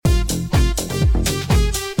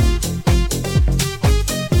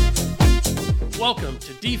Welcome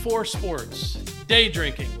to D4 Sports, Day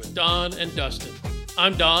Drinking with Don and Dustin.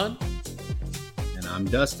 I'm Don. And I'm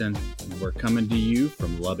Dustin. We're coming to you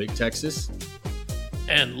from Lubbock, Texas.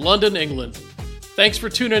 And London, England. Thanks for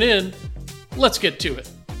tuning in. Let's get to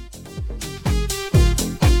it.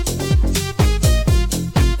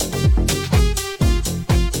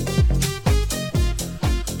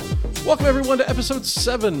 Welcome everyone to episode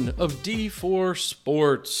 7 of D4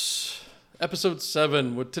 Sports. Episode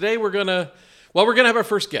 7. Today we're gonna have our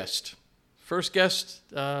first guest. First guest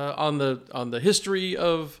on the history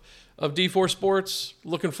of D4 Sports.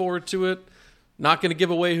 Looking forward to it. Not going to give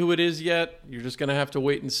away who it is yet. You're just going to have to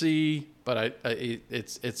wait and see. But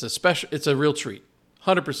it's a real treat,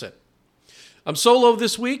 100%. I'm solo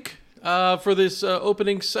this week for this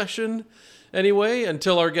opening session. Anyway,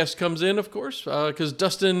 until our guest comes in, of course, because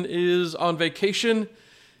Dustin is on vacation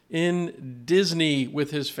in Disney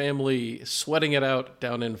with his family, sweating it out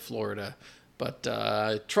down in Florida. But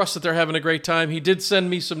I trust that they're having a great time. He did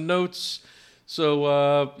send me some notes,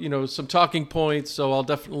 so some talking points. So I'll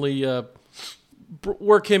definitely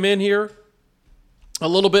work him in here a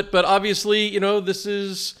little bit. But obviously, this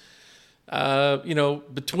is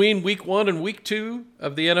between week 1 and week 2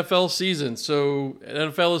 of the NFL season. So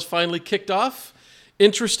NFL is finally kicked off.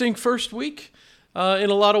 Interesting first week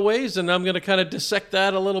in a lot of ways, and I'm going to kind of dissect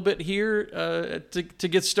that a little bit here to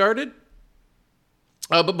get started.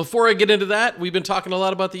 But before I get into that, we've been talking a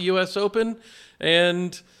lot about the U.S. Open,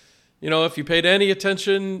 and if you paid any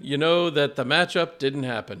attention, you know that the matchup didn't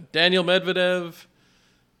happen. Daniil Medvedev,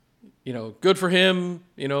 good for him,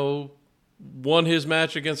 won his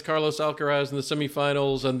match against Carlos Alcaraz in the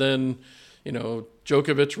semifinals, and then,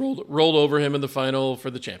 Djokovic rolled over him in the final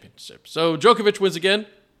for the championship. So Djokovic wins again.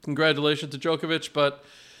 Congratulations to Djokovic, but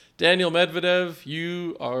Daniil Medvedev,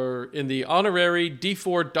 you are in the honorary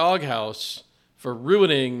D4 doghouse for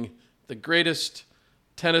ruining the greatest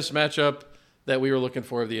tennis matchup that we were looking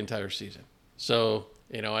for of the entire season. So,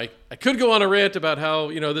 I could go on a rant about how,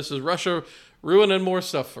 this is Russia ruining more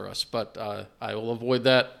stuff for us, but I will avoid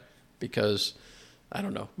that because, I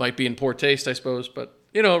don't know, might be in poor taste, I suppose. But,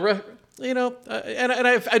 and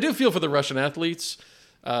I do feel for the Russian athletes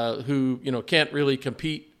who, can't really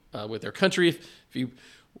compete with their country. If you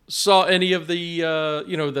saw any of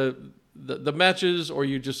the matches, or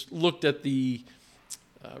you just looked at the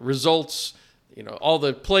results, all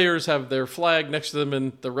the players have their flag next to them,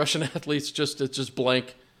 and the Russian athletes it's just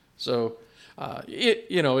blank. So,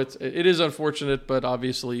 it is unfortunate, but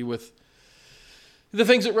obviously with the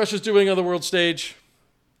things that Russia's doing on the world stage,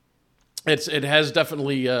 it has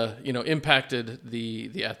definitely impacted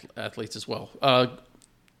the athletes as well.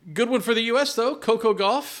 Good one for the U.S. though. Coco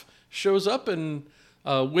Gauff shows up and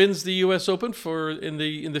wins the U.S. Open in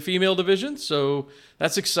the female division, so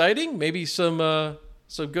that's exciting. Maybe some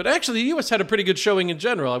good. Actually, the U.S. had a pretty good showing in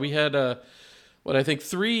general. We had I think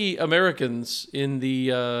 3 Americans in the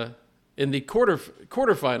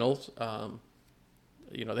quarterfinals.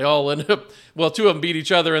 They all ended up. Well, 2 of them beat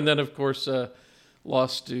each other, and then of course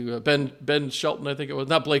lost to Ben Shelton. I think it was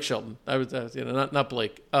not Blake Shelton. I was not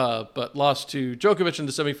Blake, but lost to Djokovic in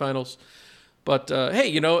the semifinals. But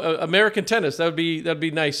hey, American tennis. That'd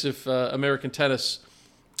be nice if American tennis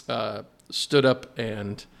stood up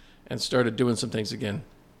and started doing some things again.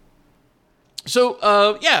 So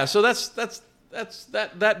so that's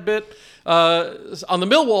that bit. On the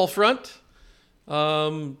Millwall front,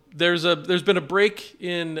 there's been a break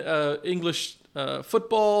in English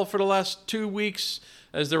football for the last 2 weeks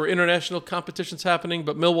as there were international competitions happening,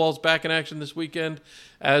 but Millwall's back in action this weekend,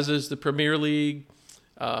 as is the Premier League.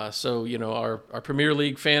 So our Premier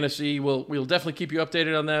League fantasy, we'll definitely keep you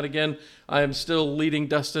updated on that. Again, I am still leading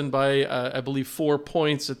Dustin by I believe 4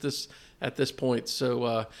 points at this point.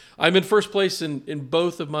 So I'm in first place in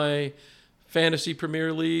both of my fantasy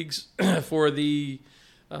Premier Leagues for the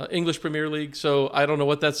English Premier League. So I don't know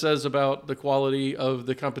what that says about the quality of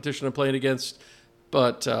the competition I'm playing against,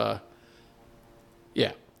 but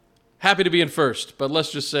happy to be in first. But let's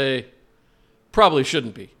just say probably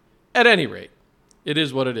shouldn't be. At any rate, it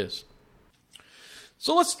is what it is.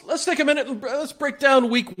 So let's take a minute and let's break down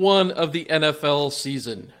week 1 of the NFL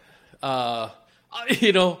season.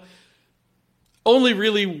 Only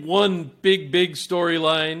really one big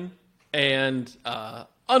storyline, and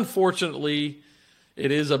unfortunately, it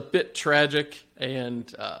is a bit tragic.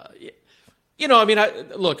 And I'm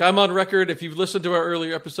on record. If you've listened to our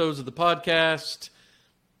earlier episodes of the podcast,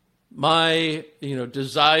 my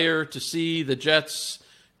desire to see the Jets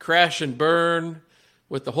crash and burn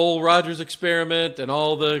with the whole Rodgers experiment and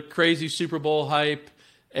all the crazy Super Bowl hype.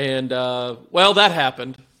 And, that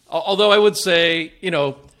happened. Although I would say,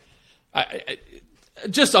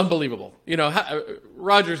 just unbelievable.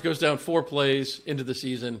 Rodgers goes down 4 plays into the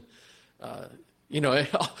season.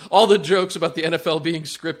 All the jokes about the NFL being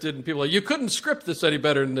scripted, and people are like, you couldn't script this any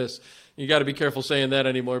better than this. You got to be careful saying that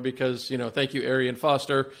anymore because, thank you, Arian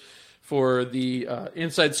Foster, for the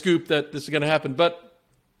inside scoop that this is going to happen. But,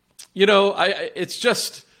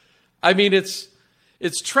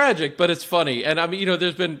 it's tragic, but it's funny. And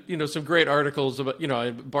there's been, some great articles about,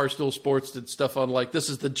 Barstool Sports did stuff on like, this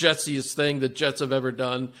is the Jetsiest thing the Jets have ever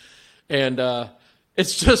done. And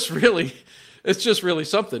it's just really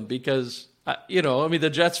something because, the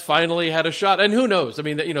Jets finally had a shot. And who knows?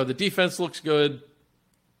 The defense looks good.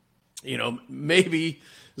 Maybe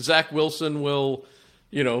Zach Wilson will,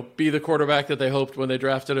 be the quarterback that they hoped when they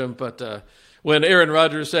drafted him. But when Aaron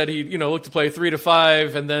Rodgers said he, looked to play 3 to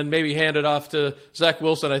 5 and then maybe hand it off to Zach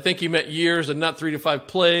Wilson, I think he meant years and not 3 to 5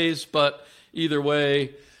 plays. But either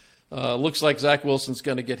way, looks like Zach Wilson's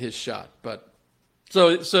going to get his shot. But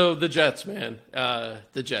so the Jets, man,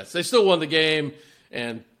 the Jets, they still won the game,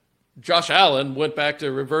 and Josh Allen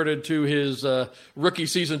reverted to his rookie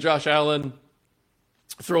season. Josh Allen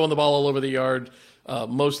throwing the ball all over the yard,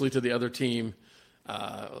 mostly to the other team.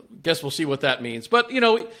 Guess we'll see what that means. But,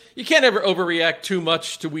 you can't ever overreact too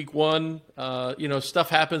much to week one. Stuff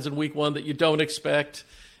happens in week one that you don't expect.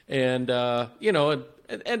 And,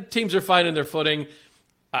 and teams are finding their footing.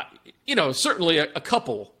 Certainly a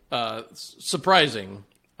couple surprising.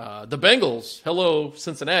 The Bengals, hello,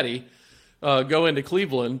 Cincinnati, go into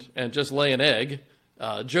Cleveland and just lay an egg.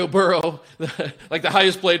 Joe Burrow, like the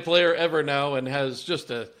highest paid player ever now, and has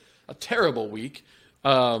just a terrible week.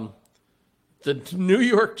 The New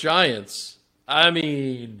York Giants,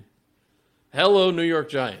 hello, New York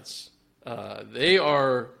Giants. They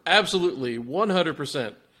are absolutely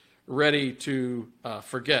 100% ready to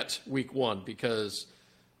forget week one because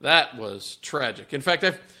that was tragic. In fact,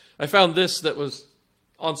 I found this that was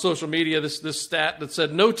on social media, this stat that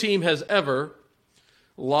said no team has ever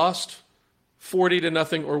lost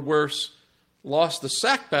 40-0 or worse, lost the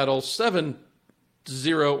sack battle 7-0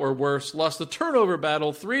 or worse, lost the turnover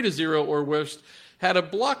battle 3-0 or worse, had a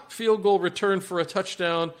blocked field goal return for a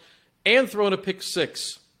touchdown, and thrown a pick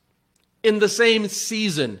six in the same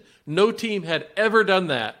season. No team had ever done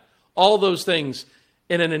that, all those things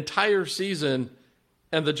in an entire season,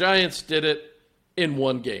 and the Giants did it in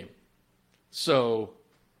one game. So,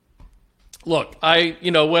 look, I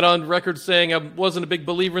went on record saying I wasn't a big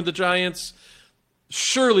believer in the Giants.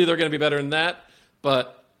 Surely they're going to be better than that,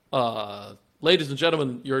 but ladies and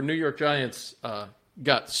gentlemen, your New York Giants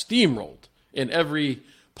got steamrolled in every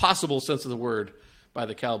possible sense of the word by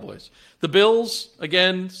the Cowboys. The Bills,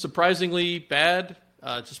 again, surprisingly bad.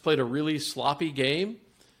 Just played a really sloppy game.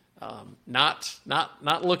 Not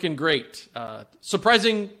looking great.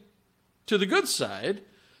 Surprising to the good side.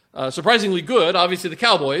 Surprisingly good. Obviously, the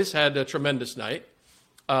Cowboys had a tremendous night.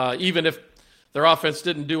 Even if their offense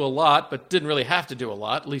didn't do a lot, but didn't really have to do a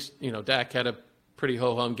lot. At least, Dak had a pretty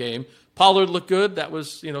ho-hum game. Pollard looked good. That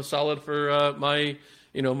was, solid for my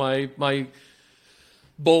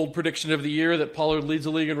bold prediction of the year that Pollard leads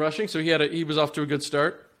the league in rushing. So he was off to a good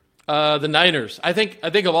start. The Niners. I think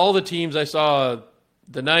of all the teams I saw,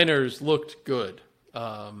 the Niners looked good.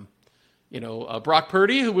 Brock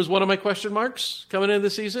Purdy, who was one of my question marks coming into the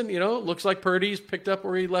season, looks like Purdy's picked up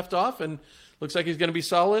where he left off and looks like he's going to be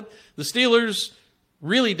solid. The Steelers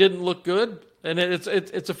really didn't look good. And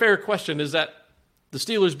it's a fair question. Is that the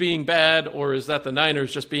Steelers being bad, or is that the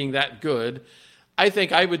Niners just being that good? I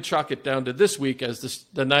think I would chalk it down to this week as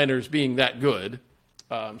the Niners being that good.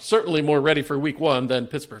 Certainly more ready for week one than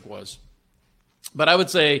Pittsburgh was. But I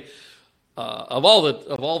would say of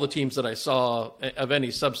all the teams that I saw of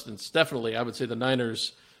any substance, definitely I would say the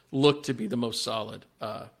Niners look to be the most solid.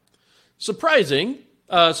 Surprising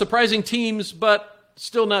teams, but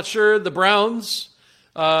still not sure. The Browns,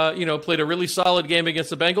 played a really solid game against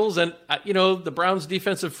the Bengals. And, the Browns'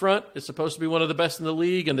 defensive front is supposed to be one of the best in the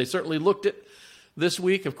league, and they certainly looked it this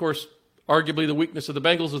week. Of course, arguably the weakness of the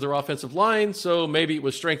Bengals was their offensive line, so maybe it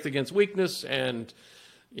was strength against weakness, and,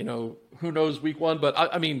 who knows week one. But,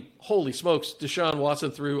 holy smokes, Deshaun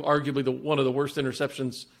Watson threw arguably one of the worst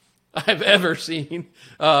interceptions I've ever seen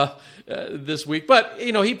this week. But,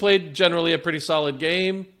 he played generally a pretty solid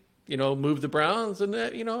game. Moved the Browns, and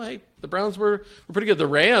hey, the Browns were pretty good. The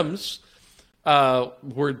Rams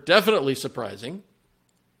were definitely surprising.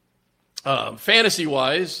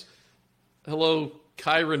 Fantasy-wise, hello,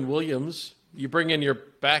 Kyron Williams. You bring in your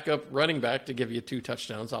backup running back to give you 2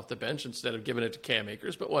 touchdowns off the bench instead of giving it to Cam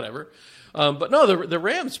Akers, but whatever. But no, the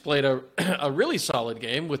Rams played a really solid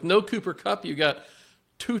game with no Cooper Kupp. You got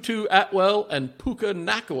Tutu Atwell and Puka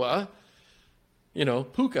Nakua.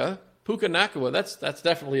 Puka. Puka Nacua, that's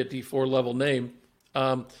definitely a D4 level name.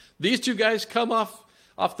 These two guys come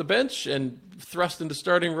off the bench and thrust into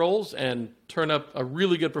starting roles and turn up a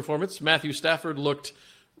really good performance. Matthew Stafford looked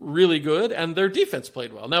really good, and their defense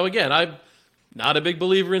played well. Now, again, I'm not a big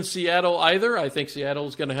believer in Seattle either. I think Seattle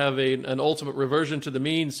is going to have an ultimate reversion to the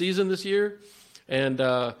mean season this year. And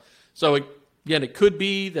again, it could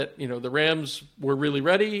be that, the Rams were really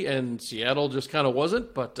ready and Seattle just kind of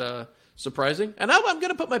wasn't, but surprising. And I'm going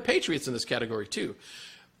to put my Patriots in this category too.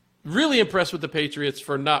 Really impressed with the Patriots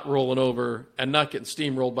for not rolling over and not getting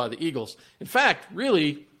steamrolled by the Eagles. In fact,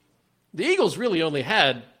 really, the Eagles really only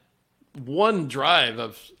had one drive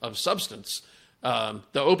of substance. The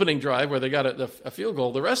opening drive where they got a field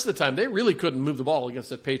goal. The rest of the time, they really couldn't move the ball against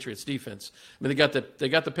the Patriots defense. I mean, they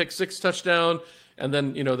got the pick six touchdown, and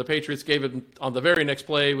then the Patriots gave it on the very next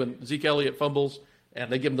play when Zeke Elliott fumbles,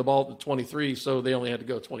 and they give them the ball at the 23, so they only had to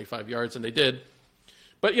go 25 yards, and they did.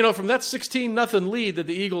 But from that 16-0 lead that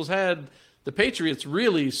the Eagles had, the Patriots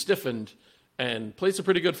really stiffened and played some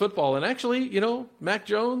pretty good football. And actually, Mac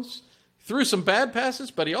Jones threw some bad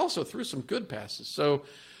passes, but he also threw some good passes. So.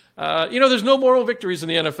 There's no moral victories in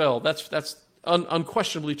the NFL. That's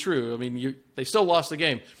unquestionably true. I mean, they still lost the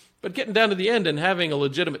game, but getting down to the end and having a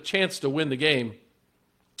legitimate chance to win the game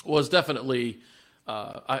was definitely.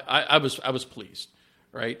 I was pleased,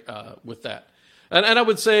 right, with that, and I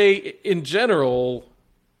would say in general,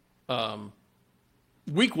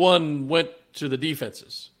 week one went to the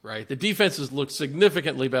defenses. Right, the defenses looked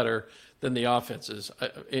significantly better than the offenses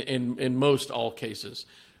in most all cases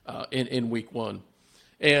in week one.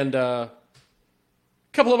 And a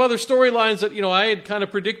couple of other storylines that, I had kind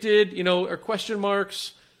of predicted, are question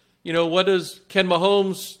marks. What does Ken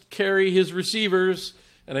Mahomes carry his receivers?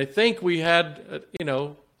 And I think we had,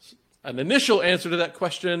 an initial answer to that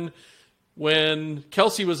question when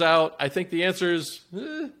Kelsey was out. I think the answer is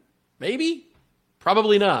maybe,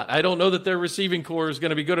 probably not. I don't know that their receiving core is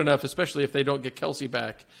going to be good enough, especially if they don't get Kelsey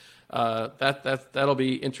back. That'll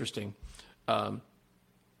be interesting.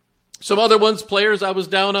 Some other players I was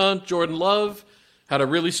down on. Jordan Love had a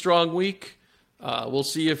really strong week. We'll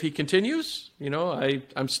see if he continues.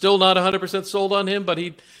 I'm still not 100% sold on him, but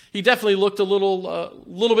he definitely looked a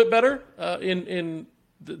little bit better than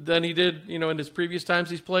he did, in his previous times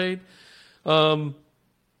he's played. Tua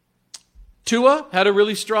had a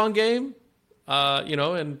really strong game,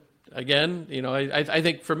 and again, I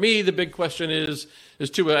think for me the big question is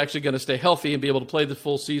Tua actually going to stay healthy and be able to play the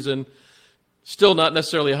full season? Still not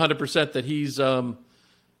necessarily 100% that he's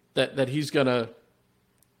that he's gonna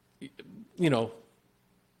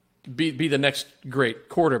be the next great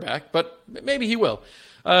quarterback, but maybe he will.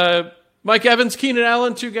 Mike Evans, Keenan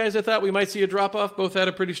Allen, two guys I thought we might see a drop off. Both had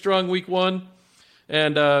a pretty strong week one,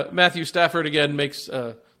 and Matthew Stafford again makes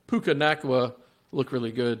Puka Nacua look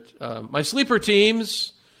really good. My sleeper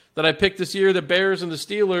teams that I picked this year, the Bears and the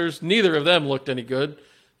Steelers, neither of them looked any good.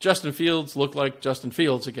 Justin Fields looked like Justin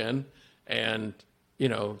Fields again. And,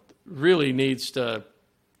 really needs to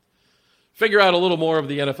figure out a little more of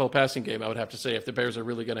the NFL passing game, I would have to say, if the Bears are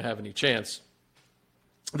really going to have any chance.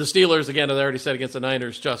 The Steelers, again, as I already said, against the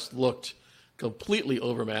Niners, just looked completely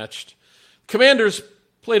overmatched. Commanders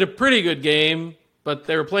played a pretty good game, but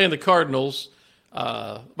they were playing the Cardinals.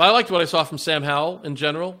 But I liked what I saw from Sam Howell in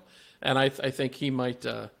general, and I think he might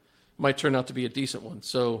turn out to be a decent one.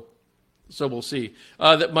 So we'll see.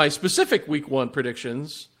 My specific week one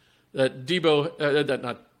predictions... That Deebo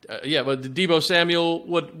Samuel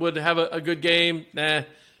would have a good game. He had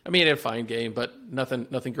a fine game, but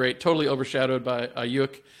nothing great. Totally overshadowed by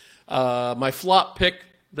Ayuk. My flop pick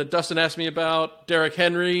that Dustin asked me about, Derrick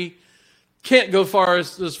Henry, can't go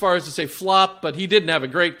as far as to say flop, but he didn't have a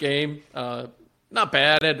great game. Not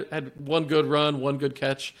bad. Had one good run, one good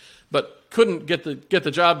catch, but couldn't get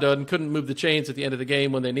the job done. Couldn't move the chains at the end of the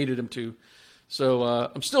game when they needed him to. So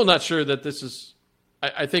I'm still not sure that this is.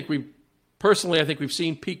 I think we've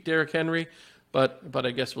seen peak Derrick Henry, but I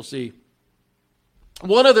guess we'll see.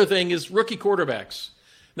 One other thing is rookie quarterbacks.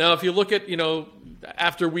 Now, if you look at,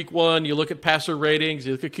 after week one, you look at passer ratings,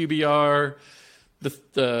 you look at QBR,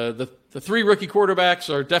 the three rookie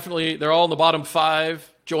quarterbacks are definitely, they're all in the bottom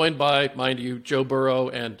five, joined by, mind you, Joe Burrow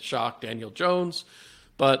and shock Daniel Jones.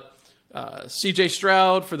 But C.J.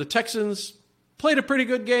 Stroud for the Texans played a pretty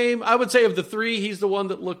good game. I would say of the three, he's the one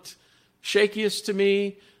that looked shakiest to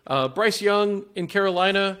me. Bryce Young in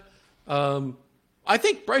Carolina. I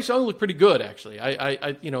think Bryce Young looked pretty good, actually.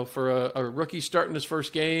 I for a rookie starting his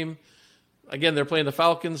first game. Again, they're playing the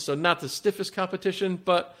Falcons, so not the stiffest competition,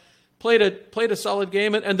 but played a solid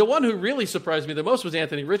game. And the one who really surprised me the most was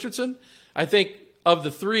Anthony Richardson. I think of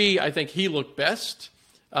the three, I think he looked best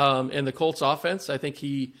in the Colts offense. I think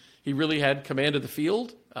he he really had command of the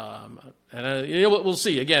field. We'll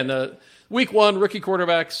see. Again, week one, rookie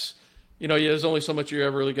quarterbacks, there's only so much you're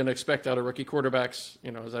ever really going to expect out of rookie quarterbacks,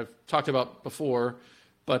 as I've talked about before.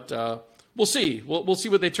 But we'll see. We'll see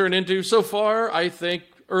what they turn into. So far, I think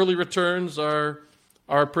early returns are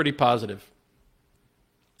pretty positive.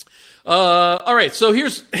 All right, so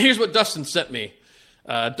here's what Dustin sent me.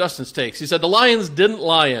 Dustin's takes. He said the Lions didn't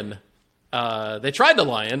lion. They tried to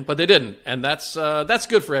lion, but they didn't, and that's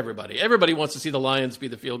good for everybody. Everybody wants to see the Lions be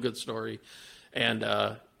the feel-good story. And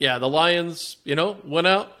the Lions, went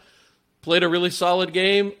out, played a really solid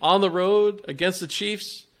game on the road against the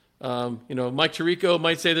Chiefs. Mike Tirico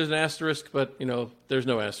might say there's an asterisk, but there's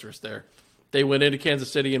no asterisk there. They went into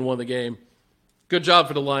Kansas City and won the game. Good job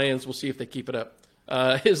for the Lions. We'll see if they keep it up.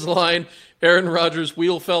 His line, Aaron Rodgers'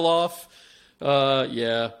 wheel fell off.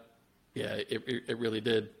 It really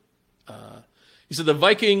did. He said the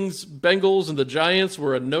Vikings, Bengals, and the Giants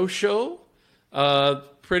were a no-show.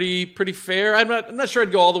 Pretty fair. I'm not sure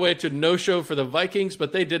I'd go all the way to no-show for the Vikings,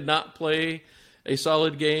 but they did not play a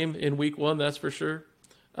solid game in week one, that's for sure.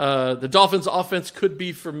 The Dolphins' offense could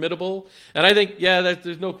be formidable, and I think,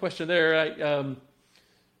 there's no question there.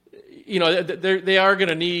 They are going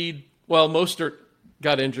to need. Well, Mostert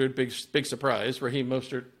got injured. Big surprise. Raheem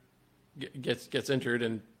Mostert gets injured,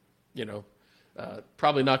 and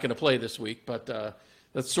probably not going to play this week. But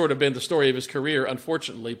that's sort of been the story of his career,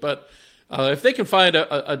 unfortunately. But if they can find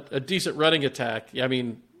a decent running attack,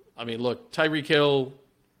 look, Tyreek Hill,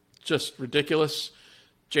 just ridiculous.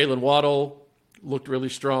 Jalen Waddle looked really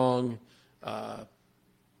strong. I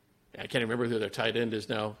can't remember who their tight end is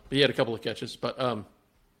now. But he had a couple of catches. But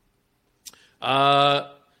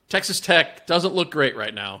Texas Tech doesn't look great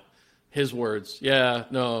right now. His words. Yeah,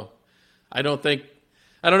 no, I don't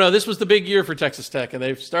know. This was the big year for Texas Tech, and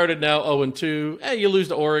they've started now 0-2. You lose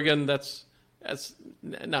to Oregon. That's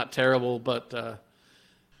not terrible, but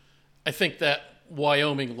I think that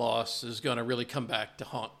Wyoming loss is going to really come back to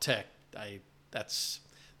haunt Tech. That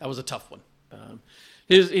was a tough one.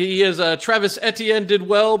 Travis Etienne did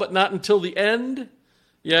well, but not until the end.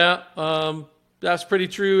 Yeah, that's pretty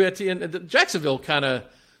true. Etienne, Jacksonville kind of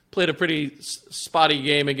played a pretty spotty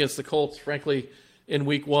game against the Colts, frankly, in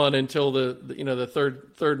week one until the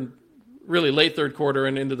third, really late third quarter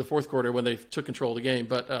and into the fourth quarter when they took control of the game.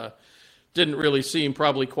 But didn't really seem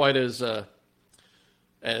probably quite as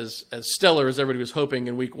stellar as everybody was hoping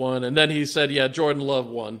in week one. And then he said, Jordan Love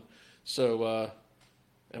won. So,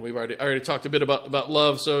 and we've already talked a bit about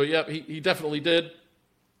Love. So, he definitely did.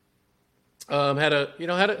 Had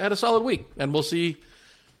a solid week, and we'll see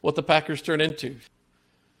what the Packers turn into.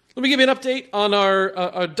 Let me give you an update on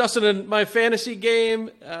our Dustin and my fantasy game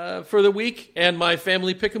for the week and my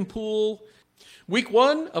family pick 'em pool. Week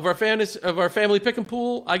one of our family pick 'em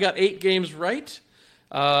pool, I got 8 games right,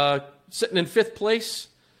 sitting in 5th place.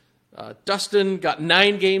 Dustin got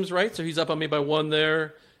 9 games right, so he's up on me by 1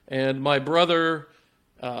 there, and my brother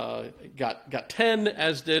got 10,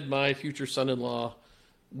 as did my future son-in-law,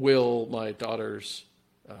 Will, my daughter's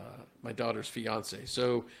fiance.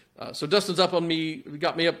 So Dustin's up on me.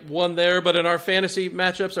 Got me up 1 there, but in our fantasy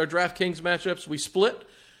matchups, our DraftKings matchups, we split.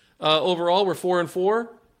 Overall, we're 4-4.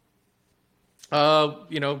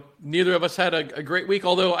 Neither of us had a great week.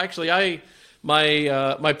 Although actually,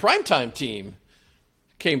 my primetime team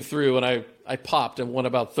came through and I popped and won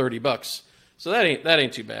about $30. So that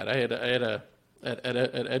ain't too bad. I had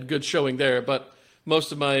a good showing there, but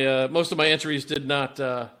most of my entries did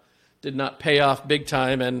not pay off big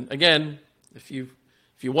time. And again, if you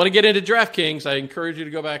want to get into DraftKings, I encourage you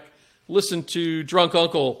to go back, listen to Drunk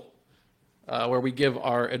Uncle, where we give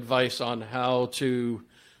our advice on how to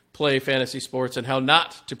play fantasy sports and how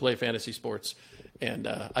not to play fantasy sports. And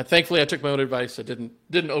thankfully I took my own advice. I didn't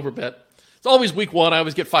overbet. It's always week one. I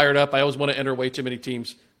always get fired up. I always want to enter way too many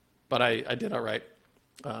teams, but I did all right.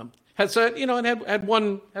 Had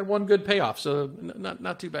one good payoff, so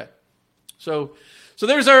not too bad. So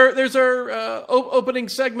there's our opening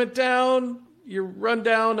segment down. Your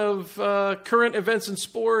rundown of current events in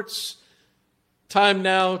sports. Time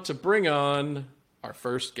now to bring on our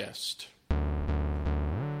first guest.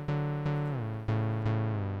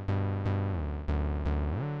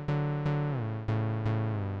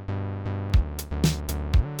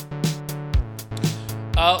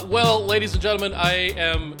 Well, ladies and gentlemen, I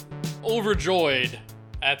am overjoyed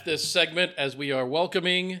at this segment as we are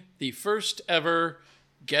welcoming the first ever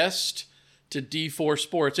guest to D4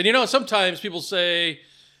 Sports. And sometimes people say,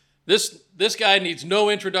 this guy needs no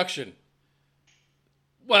introduction.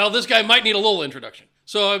 Well, this guy might need a little introduction.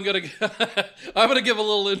 So I'm gonna give a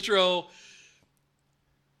little intro.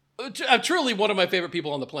 I'm truly one of my favorite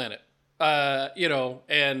people on the planet.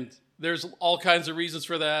 And there's all kinds of reasons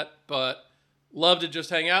for that, but love to just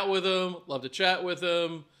hang out with him, love to chat with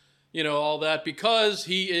him, all that, because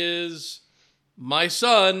he is my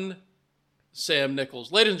son, Sam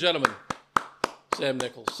Nichols. Ladies and gentlemen, Sam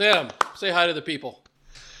Nichols. Sam, say hi to the people.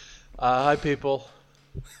 Hi, people.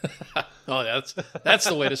 Oh, that's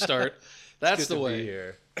the way to start. That's the way. Be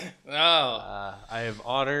here. Oh, I am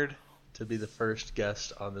honored to be the first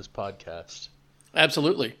guest on this podcast.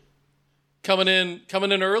 absolutely. Coming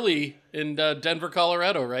in early in Denver,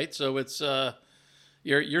 Colorado, right? So it's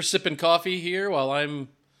you're sipping coffee here while I'm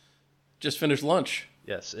just finished lunch.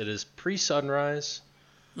 Yes, it is pre-sunrise,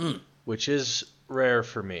 which is rare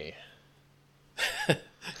for me.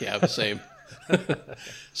 Yeah, the same.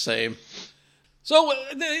 Same. So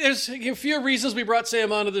there's a few reasons we brought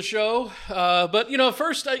Sam onto the show, but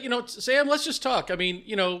first, Sam, let's just talk. I mean,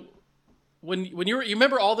 when you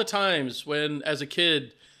remember all the times when, as a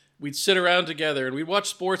kid, we'd sit around together and we'd watch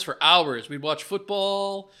sports for hours. We'd watch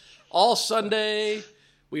football all Sunday.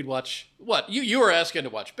 We'd watch what you were asking to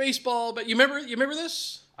watch baseball, but you remember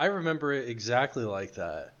this? I remember it exactly like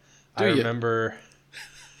that. Do I you? remember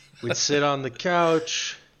we'd sit on the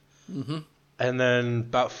couch. Mm-hmm. And then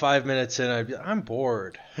about 5 minutes in, I'd be, I'm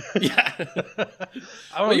bored. Yeah.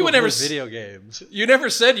 I want to play video games. You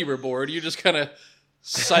never said you were bored. You just kind of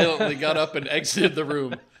silently got up and exited the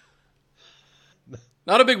room.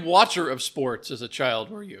 Not a big watcher of sports as a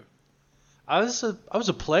child, were you? I was a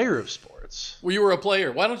player of sports. Well, you were a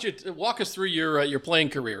player. Why don't you walk us through your playing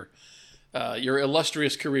career, your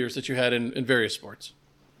illustrious careers that you had in various sports?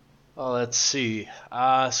 Well, let's see.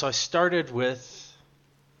 So I started with,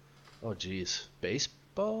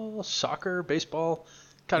 soccer, baseball,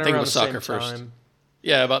 kind I of think it around was the soccer same first. time.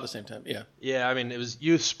 Yeah, about the same time. Yeah. Yeah, I mean, it was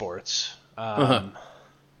youth sports. Uh-huh.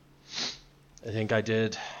 I think I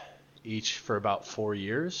did each for about 4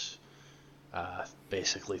 years,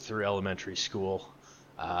 basically through elementary school.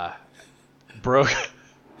 Broke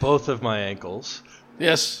both of my ankles.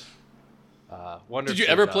 Yes. Wonderfully Did you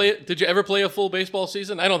ever done. Did you ever play a full baseball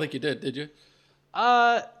season? I don't think you did you?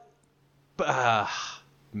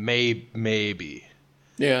 Maybe.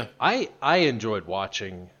 Yeah. I enjoyed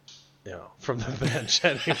watching, from the bench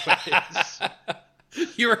anyways.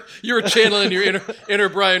 You were channeling your inner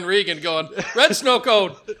Brian Regan, going red snow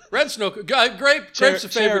cone, grapes a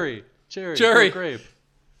favorite, cherry, grape.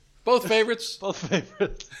 Both favorites. Both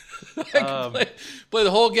favorites. Play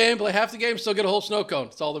the whole game, play half the game, still get a whole snow cone.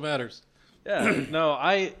 It's all that matters. Yeah. No,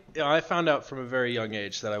 I found out from a very young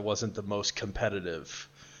age that I wasn't the most competitive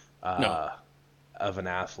of an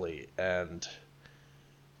athlete, and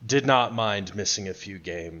did not mind missing a few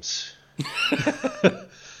games.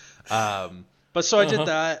 But so I did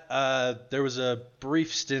that. There was a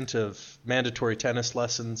brief stint of mandatory tennis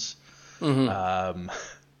lessons. Mm-hmm.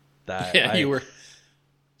 You were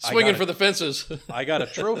swinging for the fences. I got a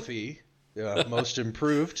trophy, most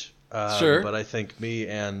improved. Sure. But I think me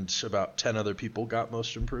and about 10 other people got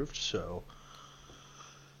most improved. So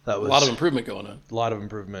that was a lot of improvement going on. A lot of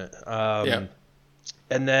improvement. Yeah.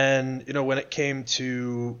 And then, when it came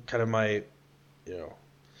to kind of my,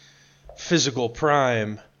 physical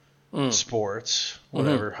prime sports,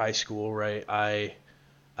 whatever, high school, right? I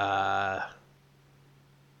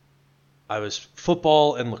was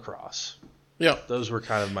football and lacrosse. Yeah. Those were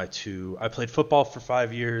kind of my two. I played football for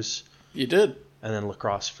 5 years. You did. And then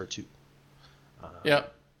lacrosse for 2. Yeah.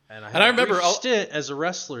 And I remember a stint as a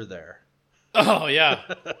wrestler there. Oh, yeah.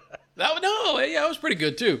 It was pretty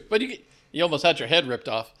good, too. But you almost had your head ripped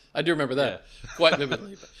off. I do remember that quite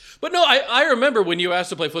vividly. But no, I remember when you asked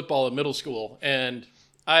to play football in middle school, and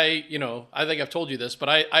I think I've told you this, but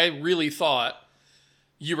I really thought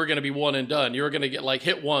you were going to be one and done. You were going to get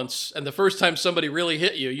hit once, and the first time somebody really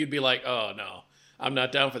hit you, you'd be like, oh, no, I'm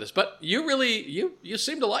not down for this. But you really, you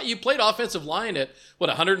seemed a lot. You played offensive line at,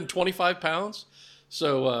 125 pounds?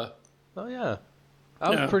 So, oh, yeah. I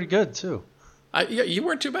was pretty good, too. You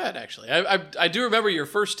weren't too bad, actually. I do remember your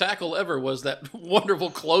first tackle ever was that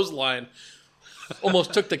wonderful clothesline.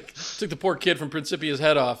 Almost took the poor kid from Principia's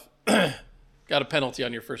head off. Got a penalty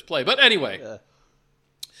on your first play. But anyway. Yeah.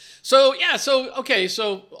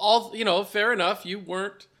 So all, fair enough. You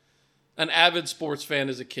weren't an avid sports fan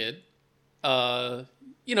as a kid.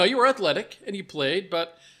 You were athletic and you played,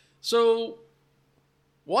 but so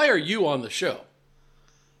why are you on the show?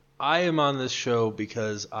 I am on this show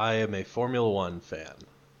because I am a Formula One fan.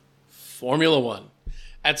 Formula One.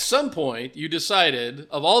 At some point, you decided,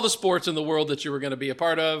 of all the sports in the world that you were going to be a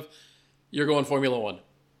part of, you're going Formula One.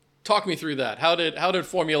 Talk me through that. How did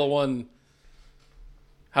Formula One?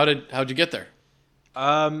 How'd you get there?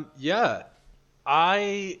 It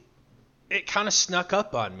kind of snuck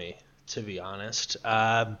up on me, to be honest.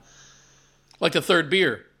 Like the third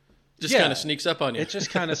beer. Just Yeah. kind of sneaks up on you. It just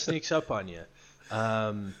kind of sneaks up on you.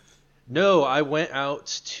 No, I went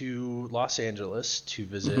out to Los Angeles to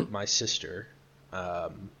visit my sister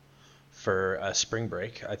for a spring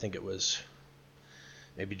break. I think it was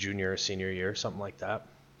maybe junior or senior year, something like that,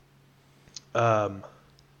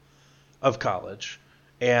 of college.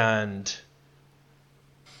 And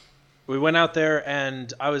we went out there,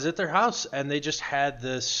 and I was at their house, and they just had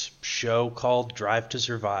this show called Drive to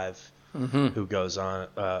Survive, who goes on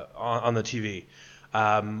the TV.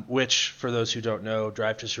 Which, for those who don't know,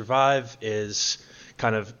 Drive to Survive is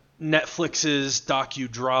kind of Netflix's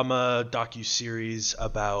docu-series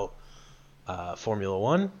about Formula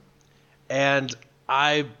One. And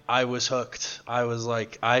I was hooked. I was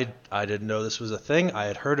like, I didn't know this was a thing. I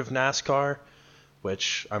had heard of NASCAR,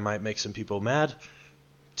 which I might make some people mad.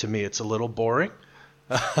 To me, it's a little boring.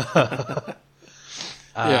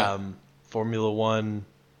 Formula One,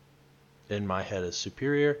 in my head, is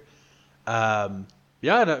superior. And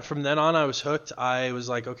from then on, I was hooked. I was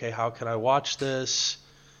like, okay, how can I watch this?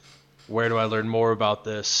 Where do I learn more about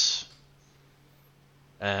this?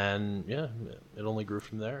 And yeah, it only grew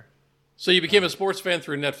from there. So you became a sports fan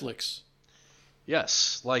through Netflix.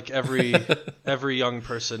 Yes, like every young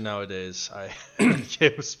person nowadays, I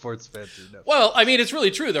became a sports fan through Netflix. Well, I mean, it's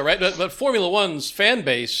really true, though, right? But Formula One's fan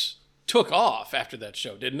base took off after that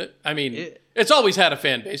show, didn't it? I mean, it's always had a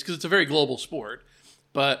fan base because it's a very global sport.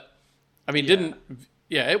 But, I mean,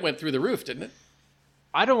 it went through the roof, didn't it?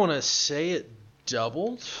 I don't want to say it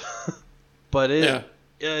doubled, but I mean,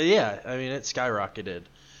 it skyrocketed.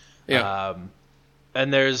 Yeah.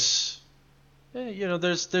 And there's a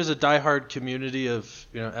diehard community of,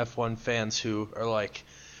 F1 fans who are like,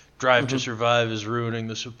 Drive to Survive is ruining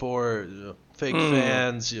the sport. Fake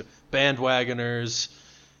fans, bandwagoners,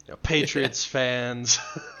 Patriots fans.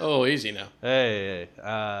 Oh, easy now. Hey.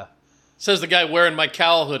 Says the guy wearing my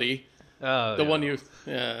Cal hoodie. One you.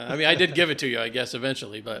 Yeah. I mean, I did give it to you, I guess,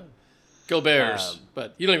 eventually, but go Bears.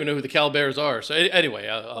 But you don't even know who the Cal Bears are. So anyway.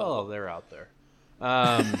 They're out there.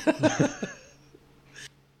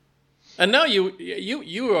 And now you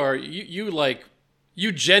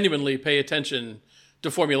genuinely pay attention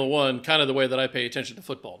to Formula One, kind of the way that I pay attention to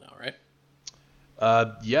football now, right?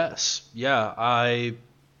 Yes. Yeah. I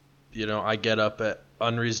get up at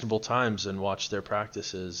unreasonable times and watch their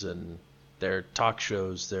practices and their talk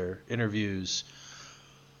shows, their interviews,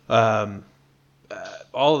 all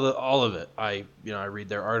of it. I read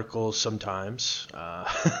their articles sometimes,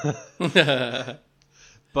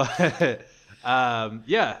 but and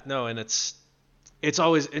it's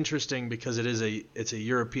always interesting because it's a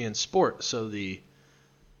European sport, so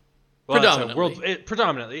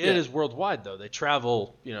predominantly it is worldwide though. They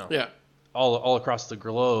travel, all across the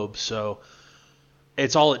globe, so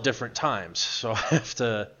it's all at different times. So I have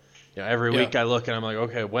to, every week I look and I'm like,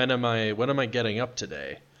 okay, when am I getting up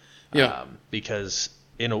today? Yeah. Because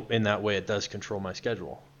in that way it does control my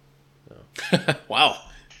schedule. So. Wow.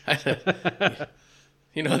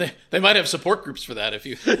 They might have support groups for that if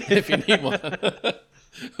you need one.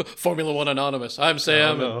 Formula One Anonymous. I'm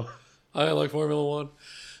Sam. And I like Formula One.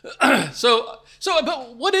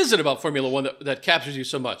 But what is it about Formula One that captures you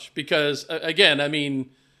so much? Because again, I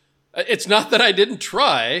mean, it's not that I didn't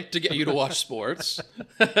try to get you to watch sports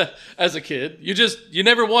as a kid. You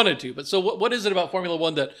never wanted to. But so what is it about Formula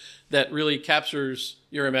One that really captures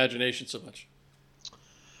your imagination so much?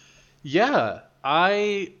 Yeah,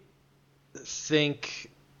 I think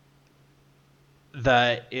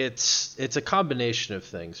that it's a combination of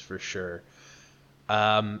things for sure.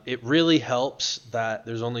 It really helps that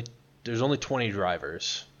there's only 20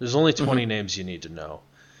 drivers. There's only 20 names you need to know.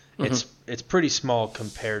 It's pretty small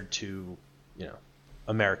compared to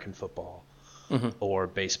American football or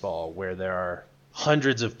baseball, where there are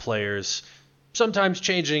hundreds of players, sometimes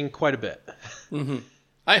changing quite a bit.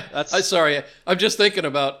 Sorry, I'm just thinking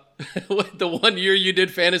about the one year you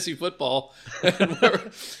did fantasy football, and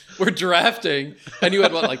we're drafting, and you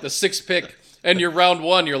had like the 6th pick, and you're round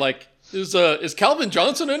 1. You're like, is Calvin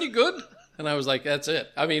Johnson any good? And I was like, that's it.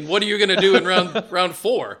 I mean, what are you going to do in round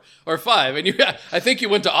 4 or 5? And I think you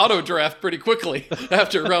went to auto draft pretty quickly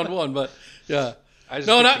after round 1, but yeah.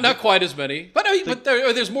 Not quite as many, but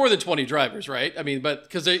there's more than 20 drivers, right? I mean, but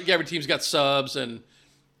because every team's got subs and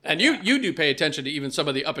you do pay attention to even some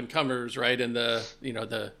of the up and comers, right? And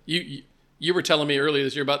you were telling me earlier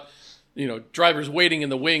this year about drivers waiting in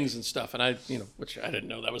the wings and stuff, and which I didn't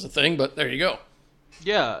know that was a thing, but there you go.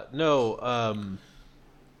 Yeah, no,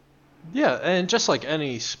 yeah, and just like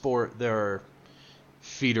any sport, there are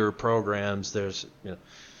feeder programs. There's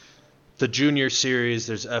the junior series.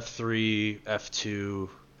 There's F3, F2,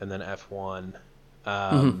 and then F1.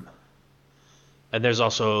 And there's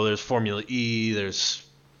Formula E. There's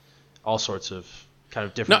all sorts of kind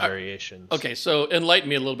of different variations. Okay, so enlighten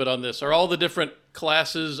me a little bit on this. Are all the different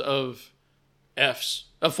classes of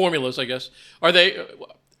formulas, I guess, are they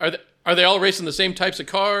all racing the same types of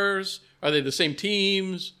cars? Are they the same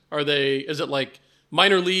teams? Is it like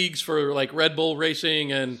minor leagues for like Red Bull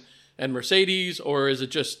Racing and Mercedes, or is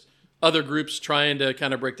it just other groups trying to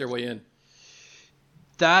kind of break their way in?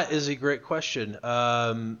 That is a great question.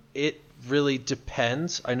 It really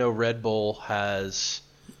depends. I know Red Bull has,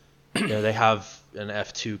 they have an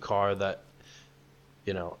F2 car that,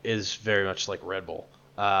 is very much like Red Bull.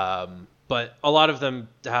 But a lot of them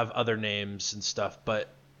have other names and stuff, but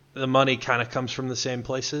the money kind of comes from the same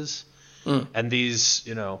places. And these,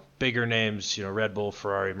 bigger names, Red Bull,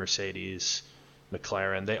 Ferrari, Mercedes,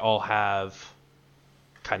 McLaren, they all have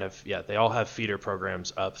they all have feeder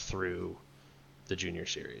programs up through the junior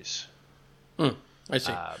series. I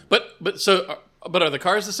see. But are the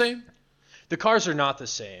cars the same? The cars are not the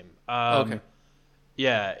same. Okay.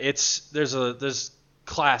 Yeah, there's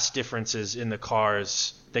class differences in the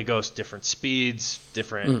cars. They go different speeds,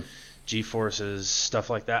 different G-forces, stuff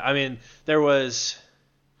like that. I mean,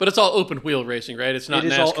 but it's all open wheel racing, right? It's not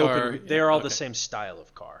NASCAR. All open. They are all the same style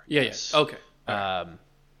of car. Yeah, yes. Yeah. Okay.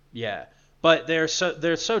 Yeah, but they're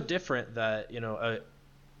so different that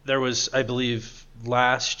there was, I believe,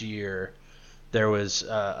 last year there was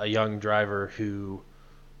a young driver who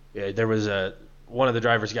one of the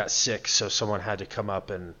drivers got sick, so someone had to come up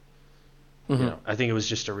and I think it was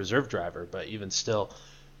just a reserve driver, but even still,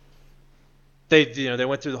 they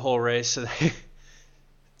went through the whole race, so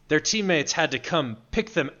their teammates had to come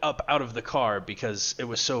pick them up out of the car because it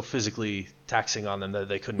was so physically taxing on them that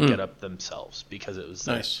they couldn't get up themselves, because it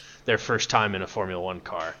was their first time in a Formula One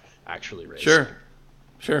car actually racing.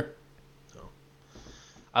 Sure. So,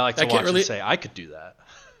 I like to watch and say, I could do that.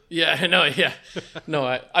 Yeah, I know. Yeah, no,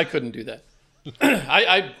 I couldn't do that.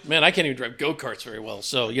 I can't even drive go-karts very well.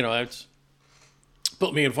 So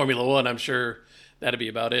put me in Formula One, I'm sure that'd be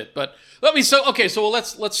about it. But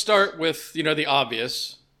let's start with the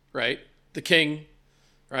obvious. Right? The king,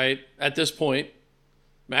 right? At this point,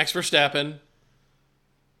 Max Verstappen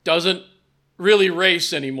doesn't really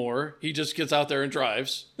race anymore. He just gets out there and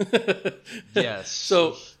drives. Yes.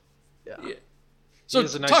 So, yeah. So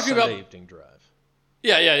it's a nice talking Sunday about evening drive.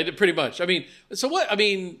 Yeah, pretty much. I mean,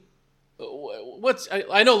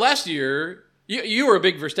 I know last year you were a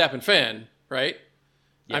big Verstappen fan, right?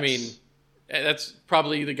 Yes. I mean, that's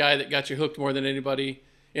probably the guy that got you hooked more than anybody.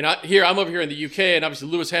 I'm over here in the UK, and obviously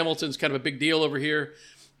Lewis Hamilton's kind of a big deal over here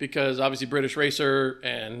because obviously British racer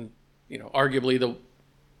and, arguably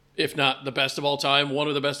if not the best of all time, one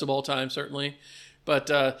of the best of all time, certainly. But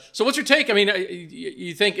so what's your take? I mean,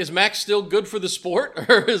 you think, is Max still good for the sport,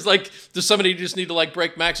 or does somebody just need to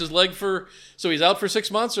break Max's leg so he's out for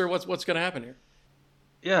 6 months, or what's going to happen here?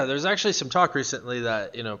 Yeah, there's actually some talk recently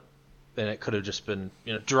that, and it could have just been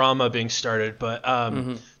drama being started, but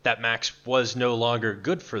that Max was no longer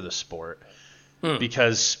good for the sport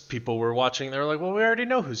because people were watching. They were like, well, we already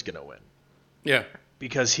know who's going to win. Yeah.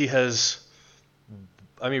 Because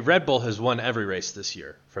Red Bull has won every race this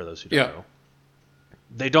year, for those who don't know.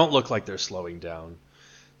 They don't look like they're slowing down.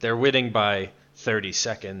 They're winning by 30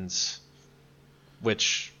 seconds,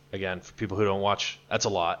 which, again, for people who don't watch, that's a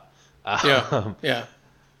lot. Yeah.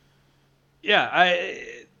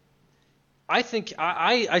 I think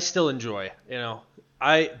I still enjoy,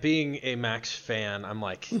 being a Max fan, I'm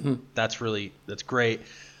like, that's great.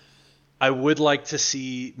 I would like to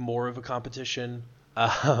see more of a competition.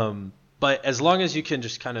 But as long as you can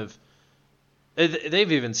just kind of,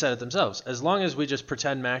 they've even said it themselves, as long as we just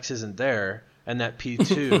pretend Max isn't there and that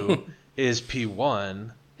P2 is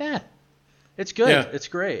P1, it's good. Yeah. It's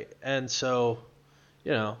great. And so,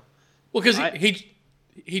 Well, because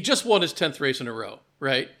he just won his 10th race in a row,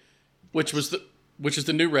 right? Which is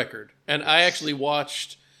the new record. And I actually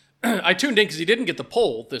watched, I tuned in because he didn't get the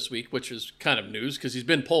pole this week, which is kind of news because he's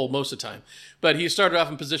been pole most of the time. But he started off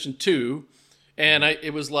in position 2, and I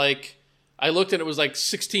looked and it was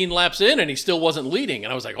 16 laps in and he still wasn't leading.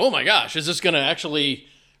 And I was like, oh my gosh, are we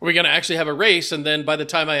going to actually have a race? And then by the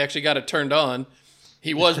time I actually got it turned on,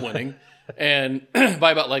 he was winning. And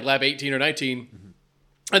by about lap 18 or 19,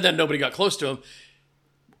 and then nobody got close to him.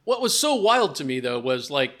 What was so wild to me though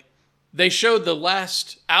was they showed the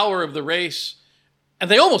last hour of the race, and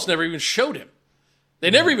they almost never even showed him. They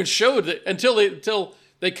never even showed it until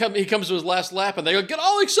he comes to his last lap, and they go, get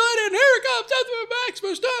all excited, and here it comes, Max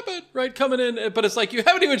Verstappen, right, coming in. But it's you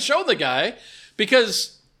haven't even shown the guy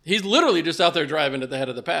because he's literally just out there driving at the head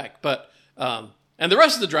of the pack. But and the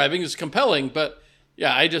rest of the driving is compelling, but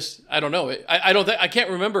yeah, I don't know. I can't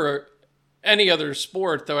remember any other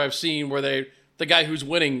sport that I've seen where the guy who's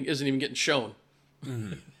winning isn't even getting shown.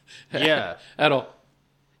 Yeah. At all.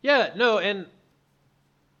 Yeah, no, and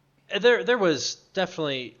there was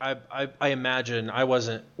definitely, I imagine, I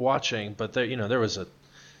wasn't watching, but there was a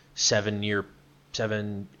 7-8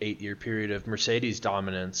 year period of Mercedes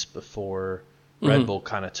dominance before Red Bull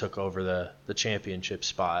kind of took over the championship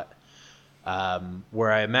spot,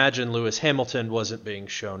 where I imagine Lewis Hamilton wasn't being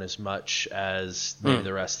shown as much as maybe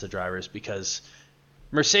the rest of the drivers, because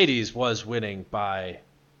Mercedes was winning by,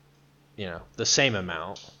 the same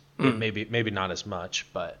amount, maybe not as much,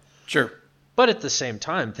 but sure. But at the same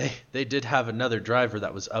time, they did have another driver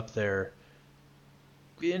that was up there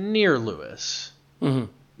near Lewis, and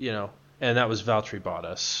that was Valtteri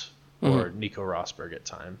Bottas or Nico Rosberg at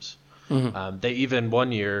times. They even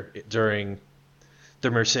one year during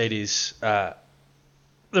the Mercedes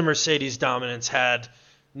dominance had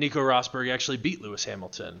Nico Rosberg actually beat Lewis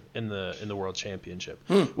Hamilton in the World Championship,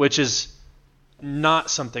 which is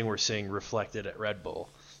not something we're seeing reflected at Red Bull.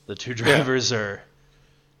 The two drivers are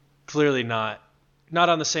clearly not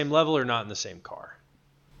on the same level or not in the same car.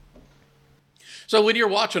 So when you're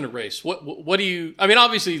watching a race, what do you? I mean,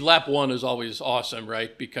 obviously lap 1 is always awesome,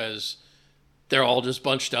 right? Because they're all just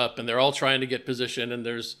bunched up and they're all trying to get position, and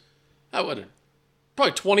there's probably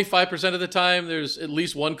 25% of the time there's at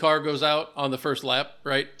least one car goes out on the first lap,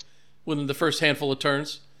 right? Within the first handful of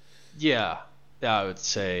turns. Yeah, I would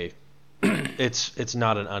say it's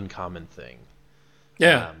not an uncommon thing.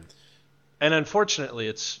 Yeah. And unfortunately,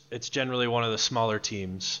 it's generally one of the smaller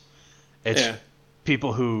teams. It's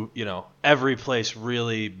people who, every place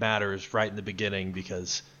really matters right in the beginning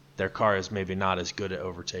because their car is maybe not as good at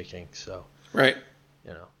overtaking. So, right.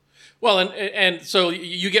 Well, and so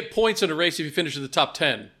you get points in a race if you finish in the top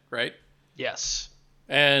 10, right? Yes.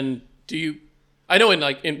 And I know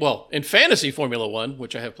in fantasy Formula 1,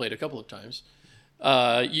 which I have played a couple of times,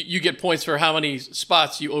 you get points for how many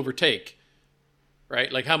spots you overtake. Right,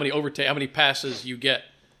 like how many passes you get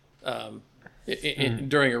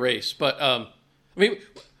during a race. But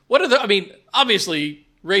obviously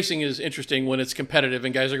racing is interesting when it's competitive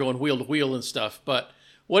and guys are going wheel to wheel and stuff. But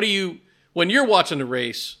when you're watching a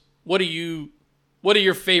race, what are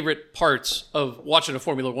your favorite parts of watching a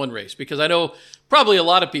Formula 1 race? Because I know probably a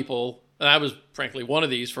lot of people, and I was frankly one of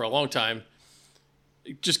these for a long time,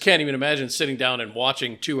 just can't even imagine sitting down and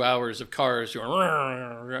watching 2 hours of cars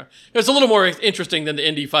going. It's a little more interesting than the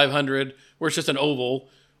Indy 500, where it's just an oval.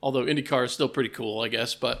 Although IndyCar is still pretty cool, I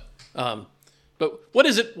guess. But what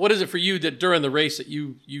is it for you that during the race that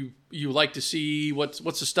you like to see? What's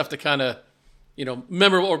the stuff that kind of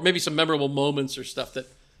memorable, or maybe some memorable moments or stuff that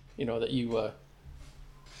that you.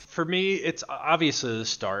 For me, it's obviously the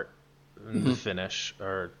start and the finish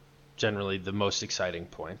are generally the most exciting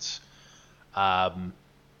points.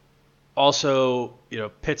 Also,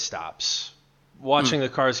 pit stops, watching the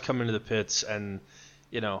cars come into the pits, and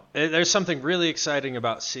there's something really exciting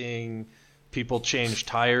about seeing people change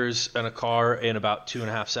tires in a car in about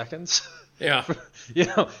 2.5 seconds. Yeah.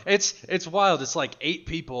 It's wild. It's like 8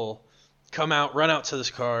 people run out to this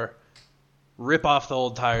car, rip off the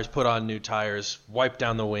old tires, put on new tires, wipe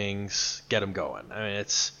down the wings, get them going. I mean,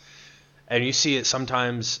 and you see it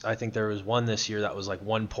sometimes. I think there was one this year that was like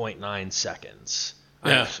 1.9 seconds.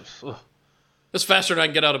 Yeah. That's faster than I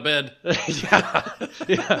can get out of bed.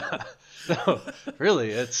 Yeah. No,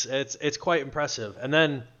 really, it's quite impressive. And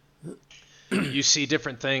then you see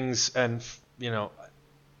different things, and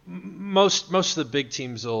most of the big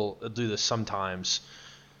teams will do this sometimes.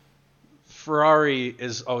 Ferrari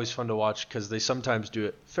is always fun to watch because they sometimes do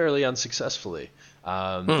it fairly unsuccessfully.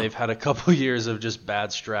 They've had a couple years of just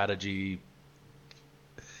bad strategy,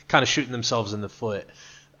 kind of shooting themselves in the foot.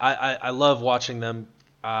 I love watching them.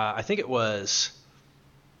 I think it was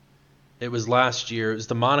last year. It was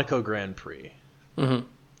the Monaco Grand Prix. Mm-hmm.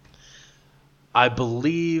 I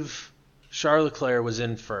believe Charles Leclerc was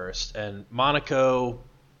in first, and Monaco.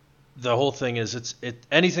 The whole thing is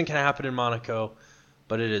anything can happen in Monaco,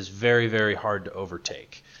 but it is very, very hard to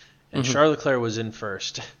overtake. And Charles Leclerc was in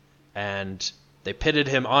first, and they pitted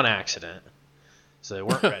him on accident, so they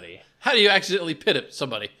weren't ready. How do you accidentally pit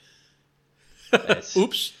somebody?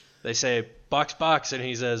 Oops. They say, box, and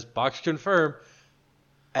he says, box confirm.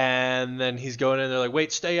 And then he's going in, they're like,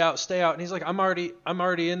 wait, stay out. And he's like, I'm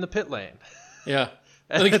already in the pit lane. Yeah.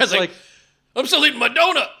 And the guy's like, I'm still eating my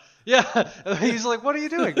donut. Yeah. He's like, what are you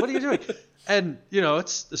doing? And,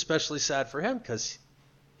 it's especially sad for him because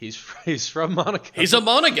he's from Monaco. He's a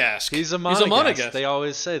Monegasque. He's a Monegasque. They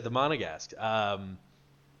always say the Monegasque.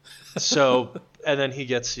 So, and then he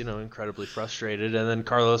gets, incredibly frustrated, and then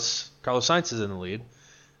Carlos Sainz is in the lead,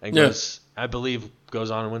 and I believe, goes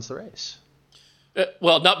on and wins the race.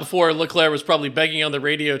 Well, not before Leclerc was probably begging on the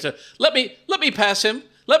radio to let me pass him.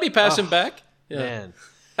 Let me pass him back. Yeah. Man.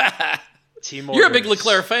 Team You're a big orders.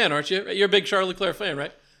 Leclerc fan, aren't you? You're a big Charles Leclerc fan,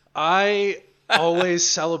 right? I always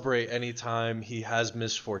celebrate anytime he has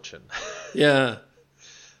misfortune. Yeah.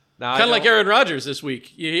 Kind of like Aaron Rodgers this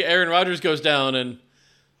week. Aaron Rodgers goes down, and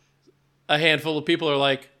a handful of people are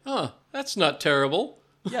like, "Oh, that's not terrible."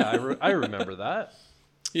 Yeah, I remember that.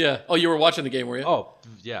 Yeah. Oh, you were watching the game, were you? Oh,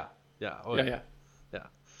 yeah. Yeah. Oh, yeah. Yeah.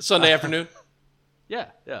 Sunday afternoon? Yeah.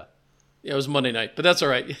 Yeah, it was Monday night, but that's all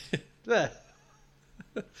right. Yeah.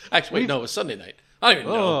 Actually, wait, no, it was Sunday night. I don't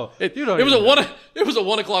even know. It was at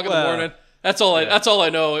 1 o'clock in the morning. That's all I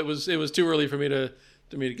know. It was too early for me to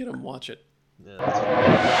get him to watch it. Yeah,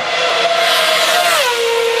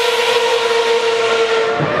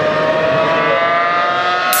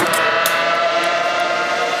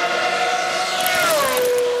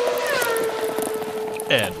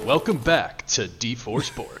 and welcome back to D4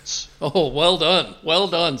 Sports. Oh, well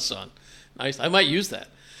done, son. Nice. I might use that.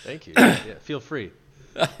 Thank you. Yeah, feel free.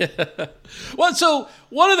 Well, so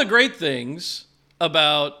one of the great things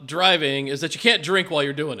about driving is that you can't drink while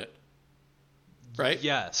you're doing it, right?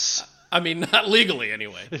 Yes. I mean, not legally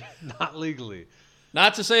anyway. Not legally.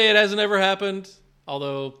 Not to say it hasn't ever happened,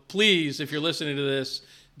 although please, if you're listening to this,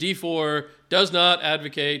 D4 does not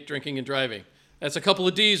advocate drinking and driving. That's a couple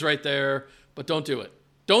of D's right there, but don't do it.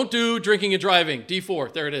 Don't do drinking and driving.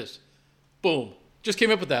 D4, there it is. Boom. Just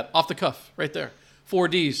came up with that off the cuff right there. 4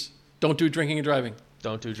 D's. Don't do drinking and driving.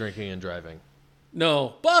 Don't do drinking and driving.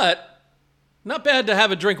 No, but not bad to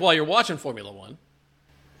have a drink while you're watching Formula One.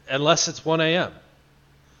 Unless it's 1 a.m.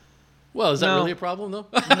 Well, is that really a problem, though?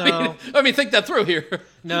 No. I mean, think that through here.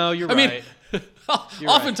 No, you're right.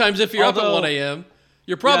 Oftentimes, if you're up at 1 a.m.,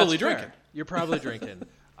 you're probably drinking. Fair. You're probably drinking.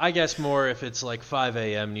 I guess more if it's like 5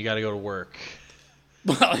 a.m. and you got to go to work.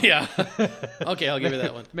 Well, yeah. Okay, I'll give you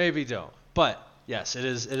that one. Maybe don't. But, yes, it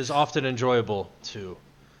is often enjoyable to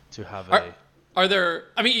have Are there,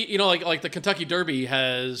 I mean, like the Kentucky Derby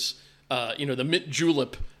has, the mint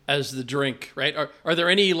julep as the drink, right? Are there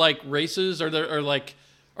any, like, races? Are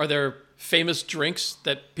there famous drinks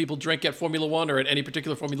that people drink at Formula One or at any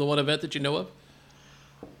particular Formula One event that you know of?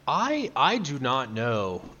 I do not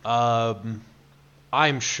know.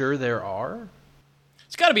 I'm sure there are.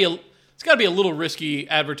 It's got to be a little risky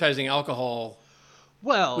advertising alcohol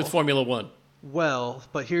with Formula One. Well,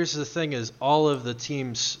 but here's the thing is all of the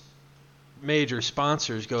team's major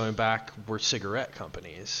sponsors going back were cigarette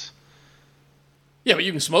companies. Yeah, but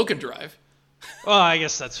you can smoke and drive. Well, I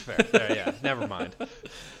guess that's fair. There, yeah, never mind.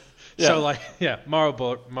 Yeah. So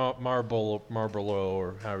Marlboro,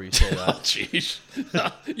 or however you say that. Oh, jeez.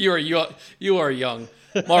 You are young.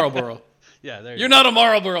 Marlboro. Yeah, there You're not a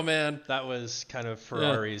Marlboro man. That was kind of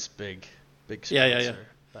Ferrari's big sponsor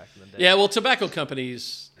back in the day. Yeah, well, tobacco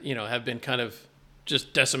companies, have been kind of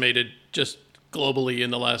just decimated just globally in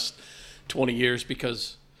the last 20 years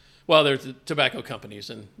because, well, there's the tobacco companies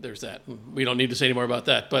and there's that. We don't need to say any more about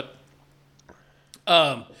that. But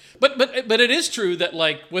it is true that,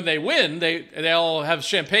 like, when they win, they all have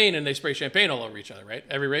champagne and they spray champagne all over each other, right?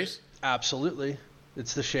 Every race? Absolutely.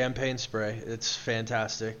 It's the champagne spray. It's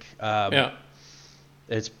fantastic. Yeah.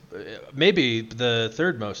 It's maybe the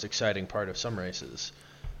third most exciting part of some races.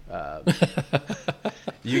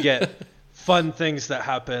 You get fun things that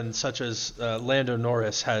happen, such as Lando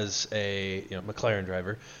Norris has McLaren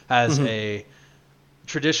driver, has a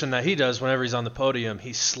tradition that he does whenever he's on the podium.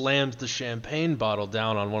 He slams the champagne bottle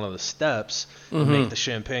down on one of the steps and make the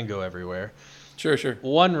champagne go everywhere. Sure.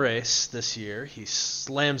 One race this year, he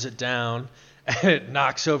slams it down and it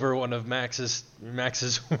knocks over one of Max's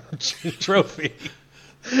trophy.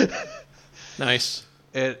 Nice.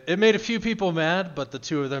 It made a few people mad, but the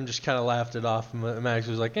two of them just kind of laughed it off. Max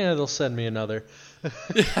was like, they'll send me another.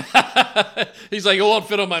 He's like, it won't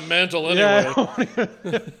fit on my mantle anyway.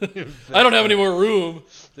 Yeah, I don't have any more room.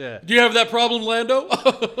 Yeah. Do you have that problem, Lando?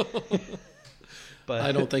 But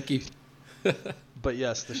I don't think he... But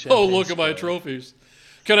yes, the champagne. Oh, look at my trophies.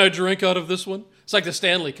 Can I drink out of this one? It's like the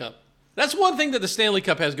Stanley Cup. That's one thing that the Stanley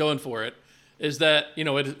Cup has going for it, is that,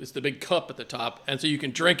 it's the big cup at the top, and so you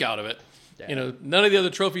can drink out of it. Yeah. None of the other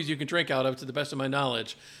trophies you can drink out of, to the best of my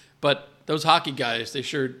knowledge. But those hockey guys, they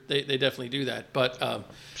definitely do that. But I'm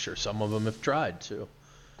sure some of them have tried too.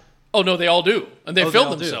 Oh no, they all do, and they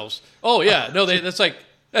film themselves. Oh yeah, no, that's like,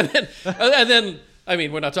 and then I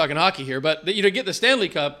mean, we're not talking hockey here, but get the Stanley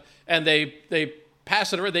Cup and they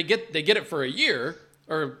pass it around. They get it for a year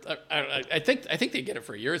or I think they get it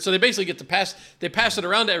for a year. So they basically get to pass it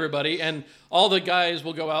around to everybody, and all the guys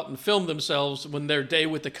will go out and film themselves when their day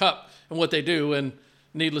with the cup and what they do. And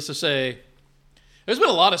needless to say, there's been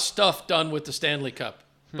a lot of stuff done with the Stanley Cup,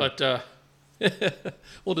 but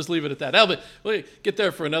we'll just leave it at that. We'll get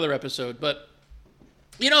there for another episode. But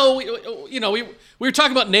we were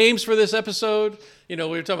talking about names for this episode. We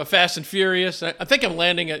were talking about Fast and Furious. I think I'm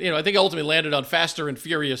landing at I think I ultimately landed on Faster and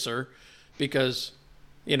Furiouser because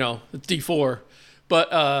it's D4.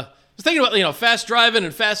 But I was thinking about fast driving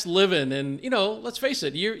and fast living, and let's face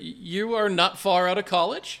it, you are not far out of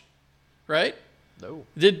college, right? No.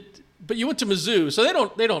 But you went to Mizzou, so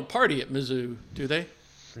they don't party at Mizzou, do they?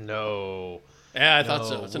 No. Yeah, I thought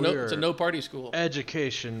so. It's a no party school.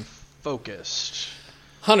 Education focused.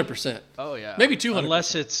 100%. Oh yeah. Maybe 200%.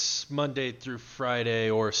 Unless it's Monday through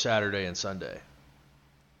Friday or Saturday and Sunday.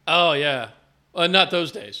 Oh yeah. Not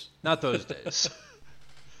those days. Not those days.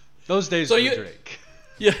 Those days we drink.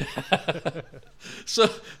 Yeah.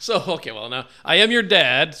 so okay. Well, now I am your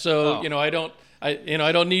dad, so I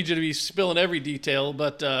don't need you to be spilling every detail,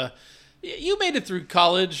 but you made it through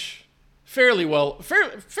college fairly well,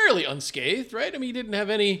 fairly unscathed, right? I mean, you didn't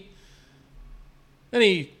have any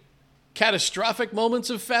catastrophic moments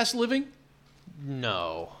of fast living?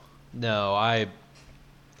 No, I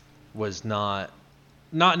was not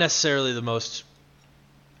necessarily the most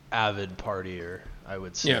avid partier, I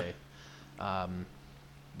would say. Yeah.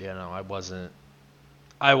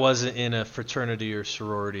 I wasn't in a fraternity or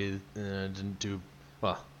sorority. Didn't do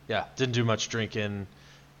much drinking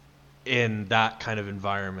in that kind of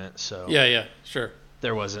environment. So yeah, sure.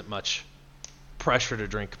 There wasn't much pressure to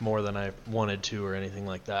drink more than I wanted to or anything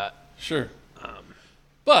like that. Sure.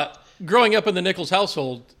 But growing up in the Nichols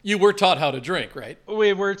household, you were taught how to drink, right?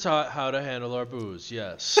 We were taught how to handle our booze,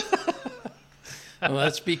 yes. Well,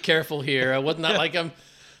 let's be careful here. Not like I'm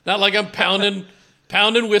pounding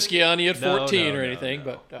whiskey on you at 14 or anything.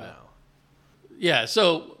 No. Yeah.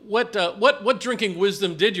 So what drinking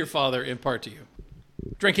wisdom did your father impart to you?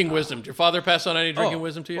 Drinking wisdom. Did your father pass on any drinking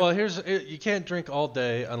wisdom to you? Well, you can't drink all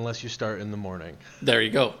day unless you start in the morning. There you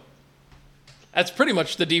go. That's pretty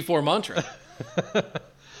much the D4 mantra.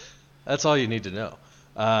 That's all you need to know.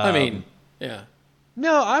 Yeah.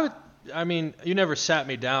 No, you never sat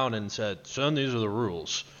me down and said, "Son, these are the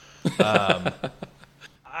rules."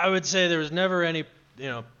 I would say there was never any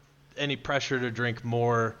pressure to drink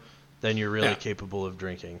more than you're really capable of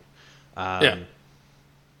drinking. Well,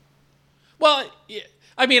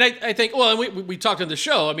 I think. Well, we talked on the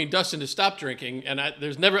show. I mean, Dustin has stopped drinking, and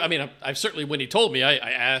I've certainly, when he told me, I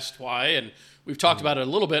asked why, and we've talked about it a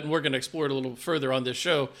little bit, and we're going to explore it a little further on this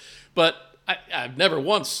show. But I've never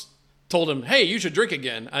once told him, "Hey, you should drink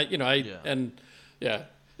again."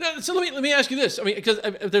 So let me ask you this. I mean, because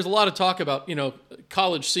there's a lot of talk about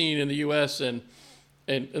college scene in the U.S. and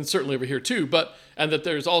certainly over here too. And that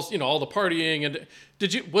there's also all the partying. And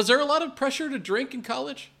was there a lot of pressure to drink in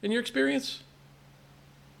college in your experience?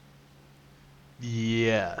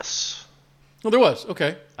 Yes. Well, there was.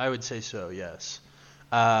 Okay. I would say so. Yes.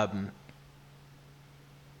 I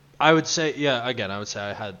would say, again,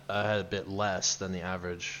 I had a bit less than the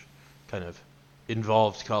average kind of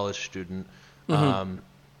involved college student. Mm-hmm.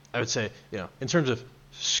 I would say, in terms of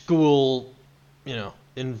school,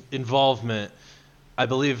 involvement, I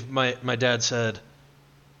believe my dad said,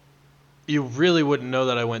 "You really wouldn't know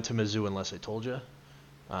that I went to Mizzou unless I told you."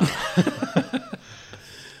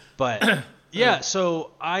 But yeah,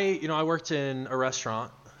 so I worked in a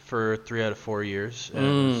restaurant for 3 out of 4 years.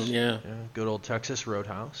 Good old Texas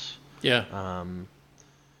Roadhouse. Yeah.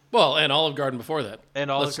 Well, and Olive Garden before that.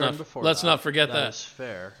 Let's not forget that. That's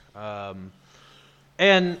fair.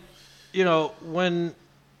 And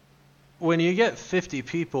when you get 50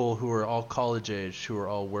 people who are all college aged, who are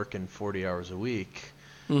all working 40 hours a week,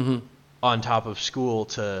 mm-hmm. on top of school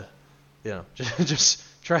to, just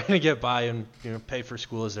trying to get by and pay for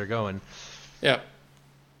school as they're going. Yeah.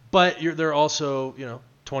 But they're also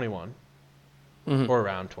 21, mm-hmm. or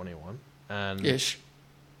around 21, and ish.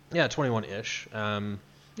 Yeah, 21-ish.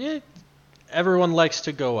 Everyone likes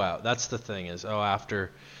to go out. That's the thing is,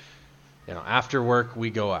 after work we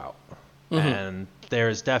go out, mm-hmm. and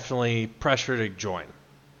there's definitely pressure to join.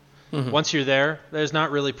 Mm-hmm. Once you're there, there's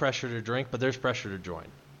not really pressure to drink, but there's pressure to join,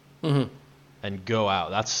 mm-hmm. and go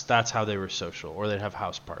out. That's how they were social, or they'd have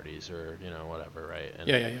house parties, or whatever, right? And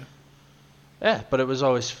yeah, but it was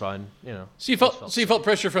always fun, So you felt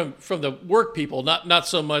pressure from the work people, not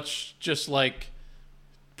so much just like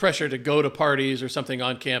pressure to go to parties or something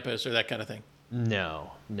on campus or that kind of thing.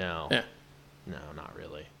 No. Yeah. No, not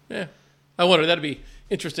really. Yeah. I wonder. That'd be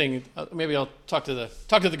interesting. Maybe I'll talk to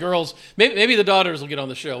the girls. Maybe the daughters will get on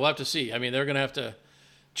the show. We'll have to see. I mean, they're going to have to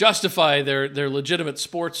justify their legitimate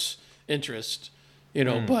sports interest,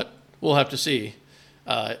 but we'll have to see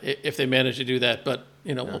if they manage to do that. But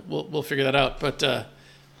we'll figure that out. But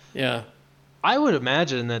yeah, I would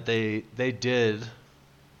imagine that they did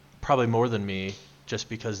probably more than me, just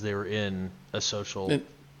because they were in a social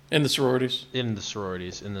in the sororities, in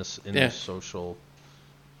the social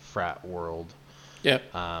frat world. Yeah.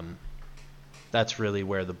 That's really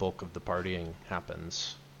where the bulk of the partying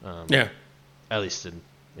happens. At least at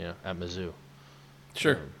Mizzou.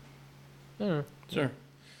 Sure. Sure.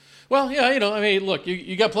 Well, yeah, I mean, look,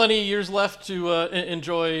 you got plenty of years left to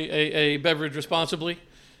enjoy a beverage responsibly,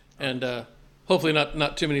 and hopefully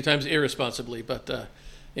not too many times irresponsibly. But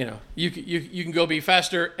you can go be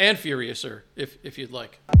faster and furiouser if you'd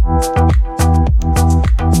like.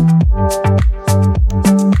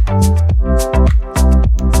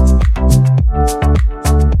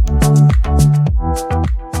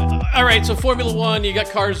 All right, so Formula One, you got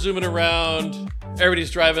cars zooming around.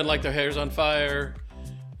 Everybody's driving like their hair's on fire,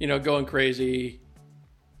 going crazy.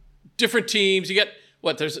 Different teams. You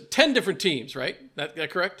got, there's 10 different teams, right? That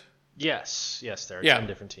correct? Yes, there are 10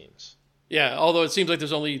 different teams. Yeah, although it seems like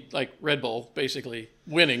there's only like Red Bull basically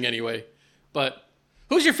winning anyway. But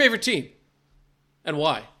who's your favorite team and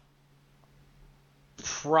why?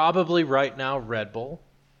 Probably right now Red Bull.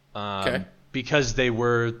 Okay. Because they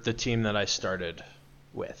were the team that I started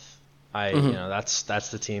with. That's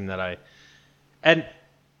the team that and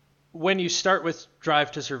when you start with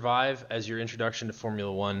Drive to Survive as your introduction to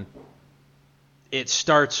Formula One, it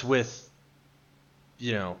starts with,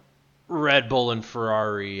 Red Bull and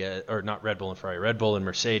Ferrari, or not Red Bull and Ferrari, Red Bull and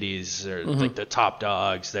Mercedes, are like the top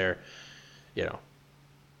dogs. They're,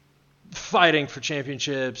 fighting for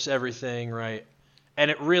championships, everything, right? And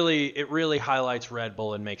it really highlights Red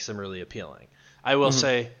Bull and makes them really appealing. I will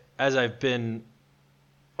say, as I've been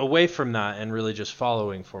away from that and really just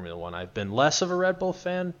following Formula One, I've been less of a Red Bull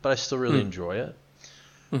fan, but I still really enjoy it.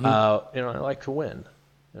 I like to win.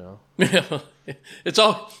 It's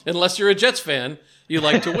all, unless you're a Jets fan, you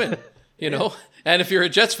like to win. And if you're a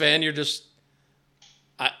Jets fan, you're just,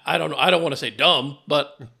 I don't know. I don't want to say dumb,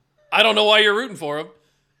 but I don't know why you're rooting for them.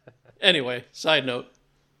 Anyway, side note,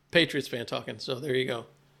 Patriots fan talking. So there you go.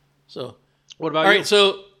 So what about you? All right,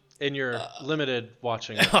 so in your limited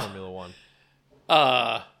watching of Formula One?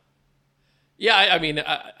 Yeah, I mean,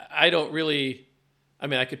 I don't really. I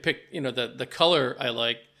mean, I could pick, the color I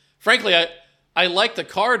like. Frankly, I like the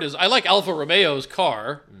car. I like Alfa Romeo's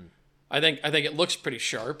car. I think it looks pretty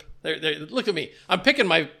sharp. Look at me. I'm picking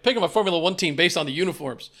my Formula One team based on the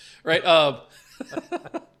uniforms, right?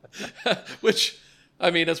 Which,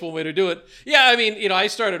 I mean, that's one way to do it. Yeah, I mean, I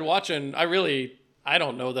started watching. I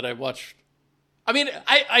don't know that I watched. I mean,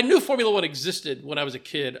 I knew Formula One existed when I was a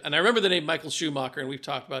kid, and I remember the name Michael Schumacher, and we've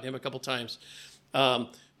talked about him a couple times.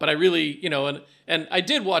 But I really, and I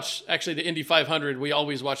did watch actually the Indy 500. We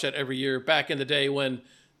always watch that every year back in the day when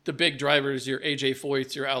the big drivers, your AJ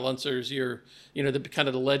Foyts, your Al Unsers, your, the kind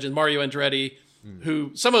of the legend, Mario Andretti,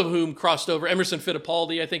 some of whom crossed over. Emerson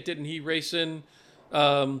Fittipaldi, I think, didn't he race in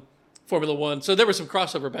Formula One? So there was some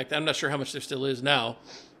crossover back then. I'm not sure how much there still is now,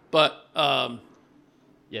 but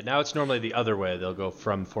yeah, now it's normally the other way. They'll go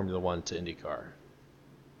from Formula One to IndyCar.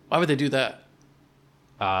 Why would they do that?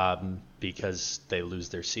 Because they lose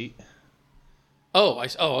their seat. Oh,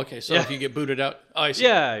 okay. So if you get booted out, I see.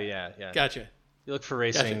 Yeah. Gotcha. You look for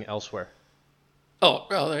racing elsewhere. Oh,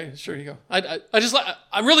 well, sure you go.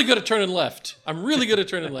 I'm really good at turning left.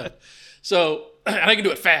 So, and I can do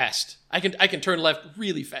it fast. I can turn left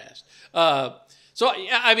really fast. So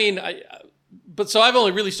yeah, I mean, so I've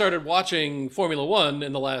only really started watching Formula One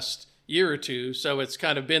in the last year or two. So it's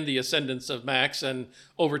kind of been the ascendance of Max and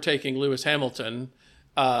overtaking Lewis Hamilton.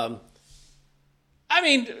 I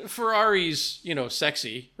mean, Ferrari's,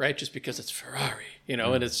 sexy, right? Just because it's Ferrari, and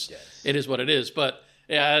it is what it is. But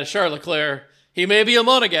yeah, Charles Leclerc, he may be a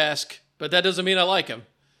Monegasque, but that doesn't mean I like him.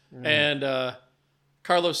 And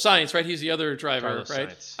Carlos Sainz, right? He's the other driver, Carlos right?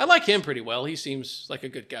 Sainz. I like him pretty well. He seems like a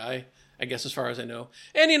good guy, I guess, as far as I know.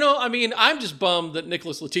 And, I mean, I'm just bummed that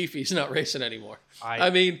Nicholas Latifi's not racing anymore. I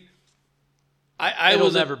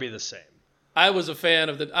will never be the same. I was a fan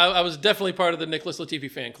of I was definitely part of the Nicholas Latifi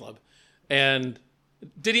fan club. And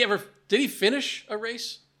did he finish a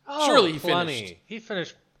race? Oh, surely he plenty. finished. He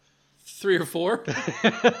finished 3 or 4.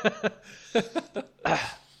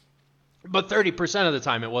 But 30% of the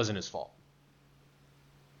time, it wasn't his fault.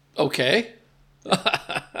 Okay.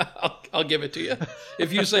 I'll give it to you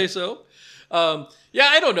if you say so. Yeah,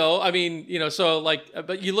 I don't know. I mean, so like,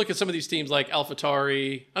 but you look at some of these teams like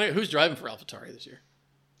AlphaTauri. I don't know, who's driving for AlphaTauri this year?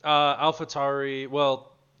 AlphaTauri.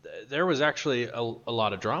 Well, there was actually a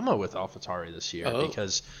lot of drama with AlphaTauri this year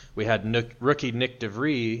because we had rookie Nick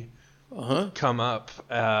DeVries come up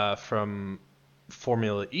from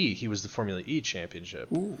Formula E. He was the Formula E championship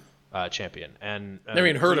champion. And never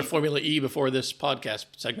even heard of Formula E before this podcast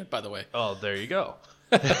segment, by the way. Oh, there you go.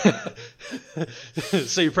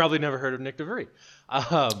 So you probably never heard of Nick DeVries.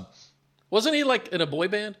 Wasn't he like in a boy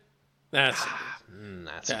band? That's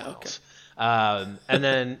else. And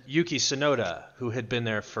then Yuki Tsunoda, who had been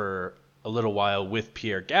there for a little while with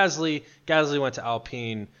Pierre Gasly. Gasly went to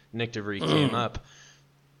Alpine. Nick DeVries came up.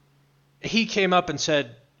 He came up and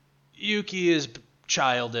said, Yuki is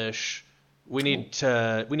childish. We need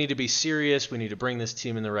to be serious. We need to bring this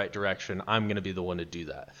team in the right direction. I'm going to be the one to do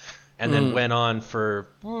that. And then went on for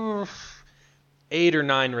 8 or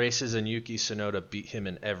 9 races, and Yuki Tsunoda beat him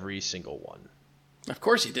in every single one. Of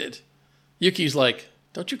course he did. Yuki's like,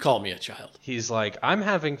 don't you call me a child. He's like, I'm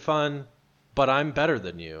having fun, but I'm better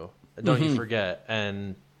than you. Don't you forget.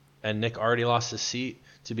 And Nick already lost his seat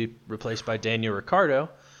to be replaced by Daniel Ricciardo.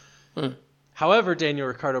 However, Daniel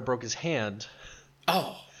Ricciardo broke his hand.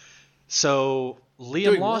 Oh. So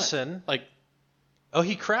Liam Lawson,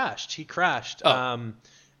 he crashed.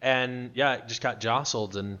 And just got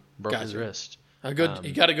jostled and broke his wrist. He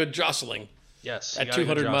got a good jostling. Yes, at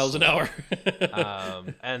 200 miles an hour.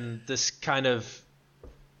 And this kind of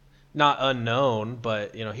not unknown,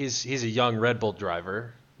 but he's a young Red Bull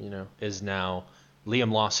driver. Is now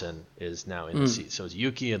Liam Lawson is now in the seat. So it's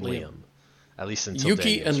Yuki and Liam. At least until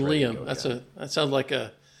Yuki and Liam. Go, that sounds like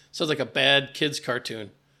a bad kids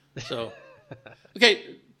cartoon. So,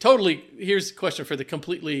 okay, totally. Here's a question for the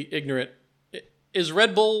completely ignorant: is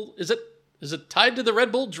Red Bull is it tied to the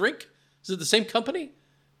Red Bull drink? Is it the same company?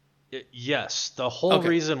 Yes. The whole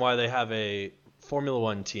reason why they have a Formula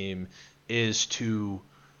One team is to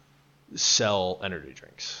sell energy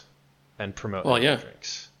drinks and promote energy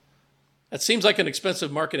drinks. That seems like an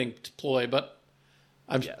expensive marketing ploy, but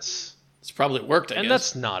yes. It's probably worked, I guess. And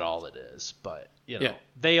that's not all it is, but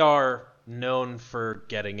they are known for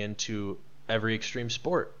getting into every extreme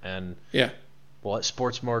sport. And what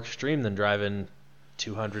sport's more extreme than driving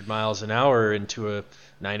 200 miles an hour into a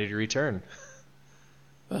 90-degree turn?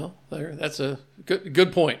 Well, that's a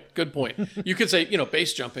good point. Good point. You could say,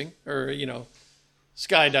 base jumping or,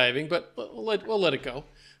 skydiving, but we'll let it go.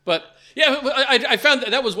 But yeah, I found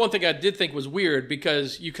that was one thing I did think was weird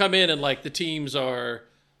because you come in and like the teams are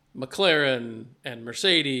McLaren and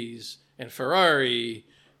Mercedes and Ferrari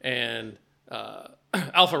and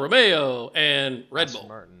Alfa Romeo and Red Bull.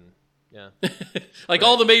 Martin. Yeah. Like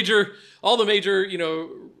all the major,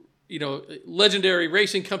 legendary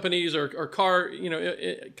racing companies or car,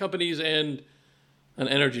 companies and an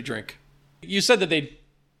energy drink. You said that they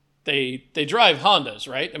drive Hondas,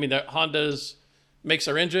 right? I mean, that Hondas makes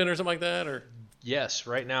their engine or something like that, or? Yes.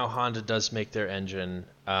 Right now, Honda does make their engine.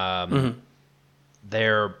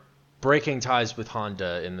 They're breaking ties with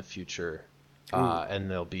Honda in the future,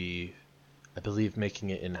 and they'll be, I believe,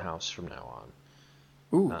 making it in-house from now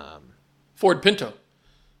on. Ooh. Ford Pinto.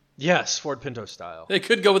 Yes, Ford Pinto style. They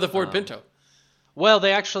could go with a Ford Pinto. Well,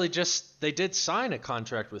 they actually they did sign a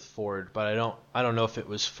contract with Ford, but I don't know if it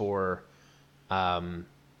was for, I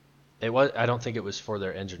don't think it was for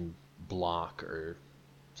their engine block or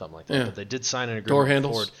something like that. Yeah. But they did sign an agreement Door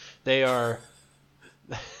handles. with Ford. They are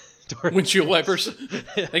windshield wipers.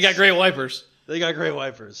 They got great wipers. They are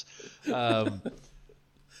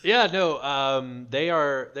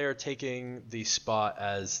taking the spot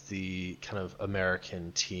as the kind of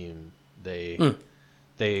American team. They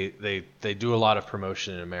do a lot of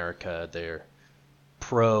promotion in America. They're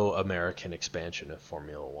pro-American expansion of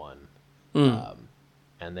Formula One.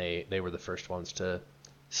 And they were the first ones to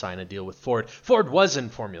sign a deal with Ford. Ford was in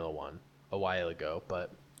Formula One a while ago, but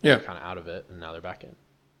they're kind of out of it, and now they're back in.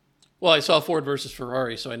 Well, I saw Ford versus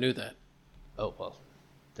Ferrari, so I knew that. Oh, well,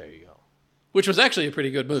 there you go. Which was actually a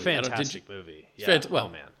pretty good movie. Fantastic movie. Yeah. Well, oh,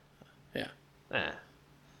 man. Yeah.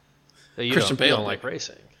 You don't like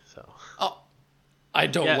racing, so. Oh, I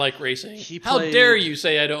don't like racing. How dare you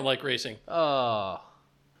say I don't like racing? Oh.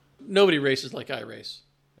 Nobody races like I race.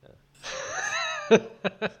 I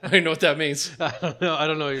don't know what that means. I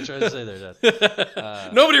don't know what you're trying to say there, Dad.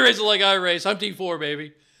 Nobody races like I race. I'm T4,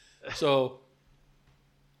 baby. So,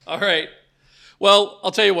 all right. Well,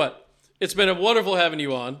 I'll tell you what. It's been wonderful having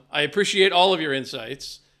you on. I appreciate all of your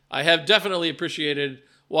insights. I have definitely appreciated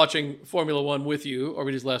watching Formula One with you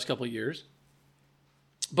over these last couple of years.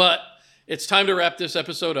 But it's time to wrap this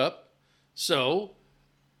episode up. So,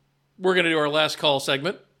 we're going to do our last call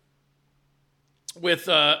segment. with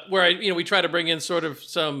where we try to bring in sort of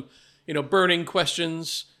some burning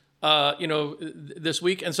questions this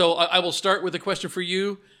week. And so I will start with a question for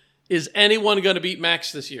you: is anyone going to beat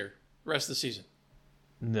Max this year, the rest of the season?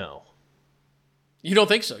 No. You don't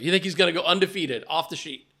think so? You think he's going to go undefeated off the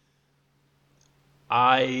sheet?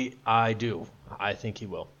 I do. I think he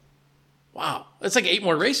will. Wow, that's like 8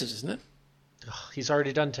 more races, isn't it? He's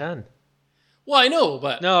already done 10. Well, I know,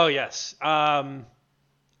 but no, yes. Odds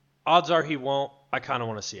are he won't. I kind of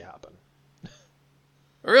want to see it happen.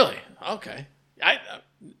 Really? Okay.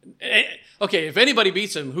 Okay. If anybody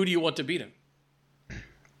beats him, who do you want to beat him?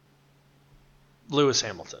 Lewis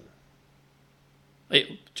Hamilton.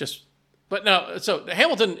 But no. So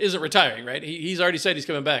Hamilton isn't retiring, right? He's already said he's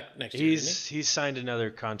coming back next year. He's signed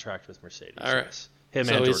another contract with Mercedes. All right. Yes. Him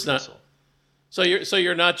and George Russell. So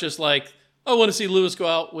you're not just like, I want to see Lewis go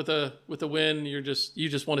out with a win. You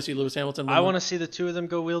just want to see Lewis Hamilton win. I want to see the two of them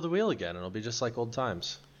go wheel to wheel again. It'll be just like old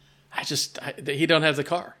times. He don't have the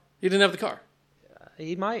car. He didn't have the car.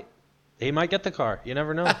 He might get the car. You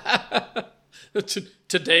never know.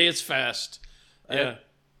 Today it's fast. Yeah.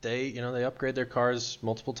 They upgrade their cars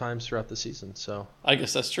multiple times throughout the season. So I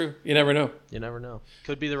guess that's true. You never know. You never know.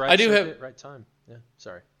 Could be the right circuit, right time. Yeah.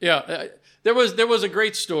 Sorry. Yeah. There was a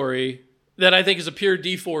great story that I think is a pure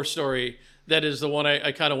D4 story. That is the one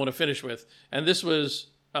I kind of want to finish with. And this was,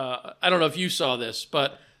 I don't know if you saw this,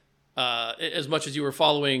 but as much as you were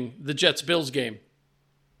following the Jets-Bills game.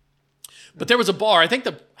 But there was a bar. I'm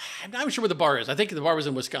not even sure where the bar is. I think the bar was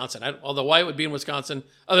in Wisconsin. Although why it would be in Wisconsin,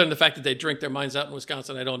 other than the fact that they drink their minds out in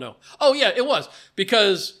Wisconsin, I don't know. Oh, yeah, it was.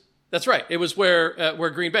 Because, that's right, it was where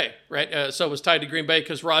Green Bay, right? So it was tied to Green Bay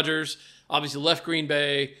because Rodgers obviously left Green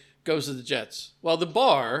Bay, goes to the Jets. Well, the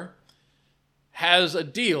bar has a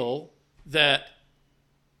deal that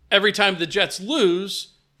every time the Jets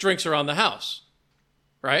lose, drinks are on the house,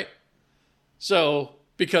 right? So,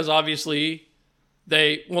 because obviously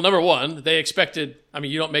number one, they expected,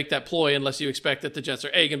 you don't make that ploy unless you expect that the Jets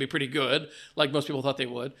are going to be pretty good, like most people thought they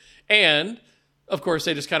would. And, of course,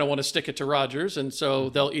 they just kind of want to stick it to Rodgers, and so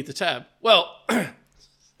they'll eat the tab. Well,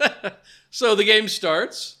 so the game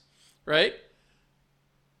starts, right?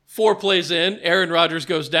 4 plays in, Aaron Rodgers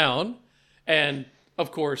goes down, and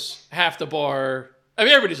of course, half the bar,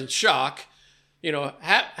 everybody's in shock.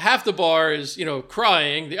 Half the bar is,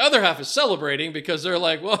 crying. The other half is celebrating because they're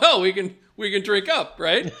like, well, hell, we can drink up,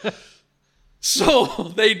 right?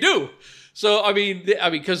 So they do. So,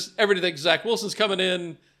 because everybody thinks Zach Wilson's coming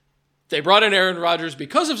in. They brought in Aaron Rodgers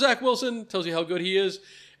because of Zach Wilson. Tells you how good he is.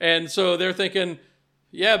 And so they're thinking,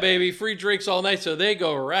 yeah, baby, free drinks all night. So they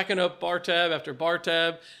go racking up bar tab after bar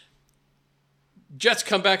tab. Jets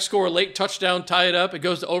come back, score a late touchdown, tie it up. It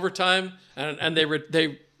goes to overtime, and they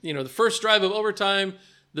the first drive of overtime,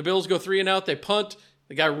 the Bills go 3 and out. They punt.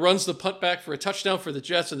 The guy runs the punt back for a touchdown for the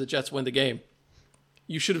Jets, and the Jets win the game.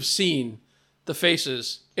 You should have seen the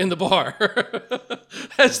faces in the bar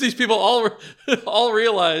as these people all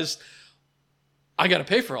realized, I got to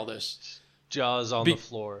pay for all this. Jaws on the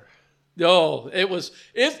floor. No, there was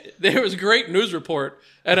a great news report,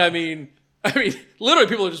 and literally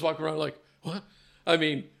people are just walking around like, what?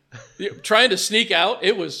 Trying to sneak out,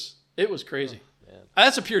 it was crazy. Oh,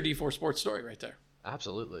 that's a pure D4 sports story right there.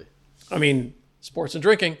 Absolutely. Sports and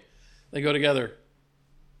drinking, they go together.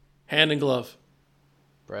 Hand in glove.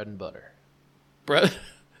 Bread and butter.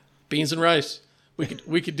 Beans and rice.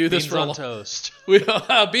 We could do this beans for on a toast.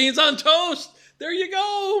 Beans on toast. There you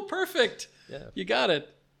go. Perfect. Yeah. You got it.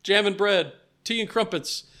 Jam and bread. Tea and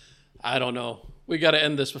crumpets. I don't know. We got to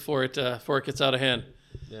end this before it gets out of hand.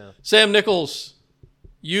 Yeah. Sam Nichols,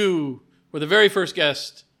 you were the very first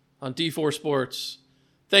guest on D4 Sports.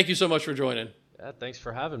 Thank you so much for joining. Yeah, thanks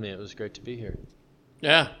for having me. It was great to be here.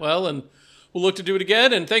 Yeah, well, and we'll look to do it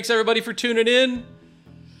again. And thanks, everybody, for tuning in.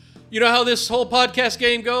 You know how this whole podcast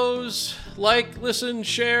game goes. Like, listen,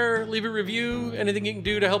 share, leave a review. Anything you can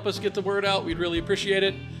do to help us get the word out, we'd really appreciate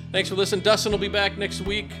it. Thanks for listening. Dustin will be back next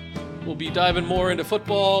week. We'll be diving more into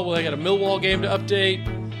football. We'll got a Millwall game to update.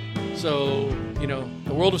 So,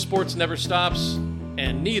 the world of sports never stops,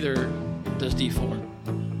 and neither does D4.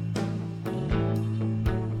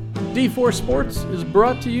 D4 Sports is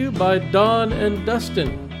brought to you by Dawn and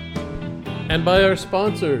Dustin, and by our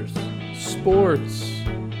sponsors, Sports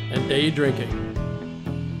and Day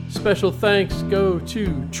Drinking. Special thanks go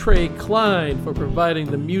to Trey Klein for providing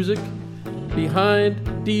the music behind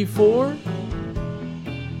D4,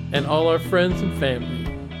 and all our friends and family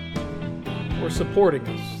for supporting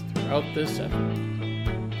us throughout this effort.